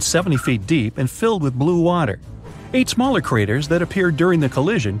 It's 70 feet deep and filled with blue water. 8 smaller craters that appeared during the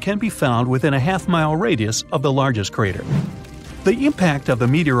collision can be found within a half-mile radius of the largest crater. The impact of the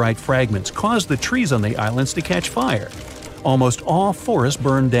meteorite fragments caused the trees on the islands to catch fire. Almost all forests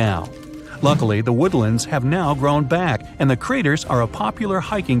burned down. Luckily, the woodlands have now grown back, and the craters are a popular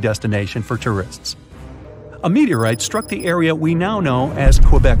hiking destination for tourists. A meteorite struck the area we now know as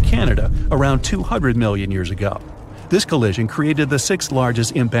Quebec, Canada, around 200 million years ago. This collision created the 6th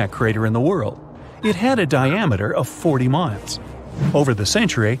largest impact crater in the world. It had a diameter of 40 miles. Over the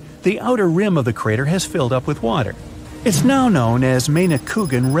century, the outer rim of the crater has filled up with water. It's now known as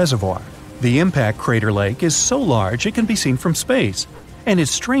Manicouagan Reservoir. The impact crater lake is so large it can be seen from space, and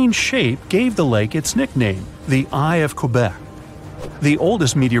its strange shape gave the lake its nickname, the Eye of Quebec. The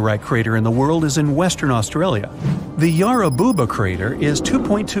oldest meteorite crater in the world is in Western Australia. The Yarabuba crater is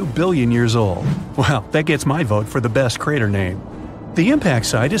 2.2 billion years old. Well, that gets my vote for the best crater name. The impact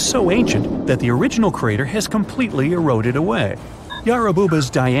site is so ancient that the original crater has completely eroded away. Yarabuba's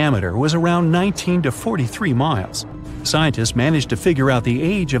diameter was around 19 to 43 miles. Scientists managed to figure out the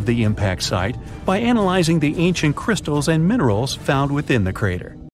age of the impact site by analyzing the ancient crystals and minerals found within the crater.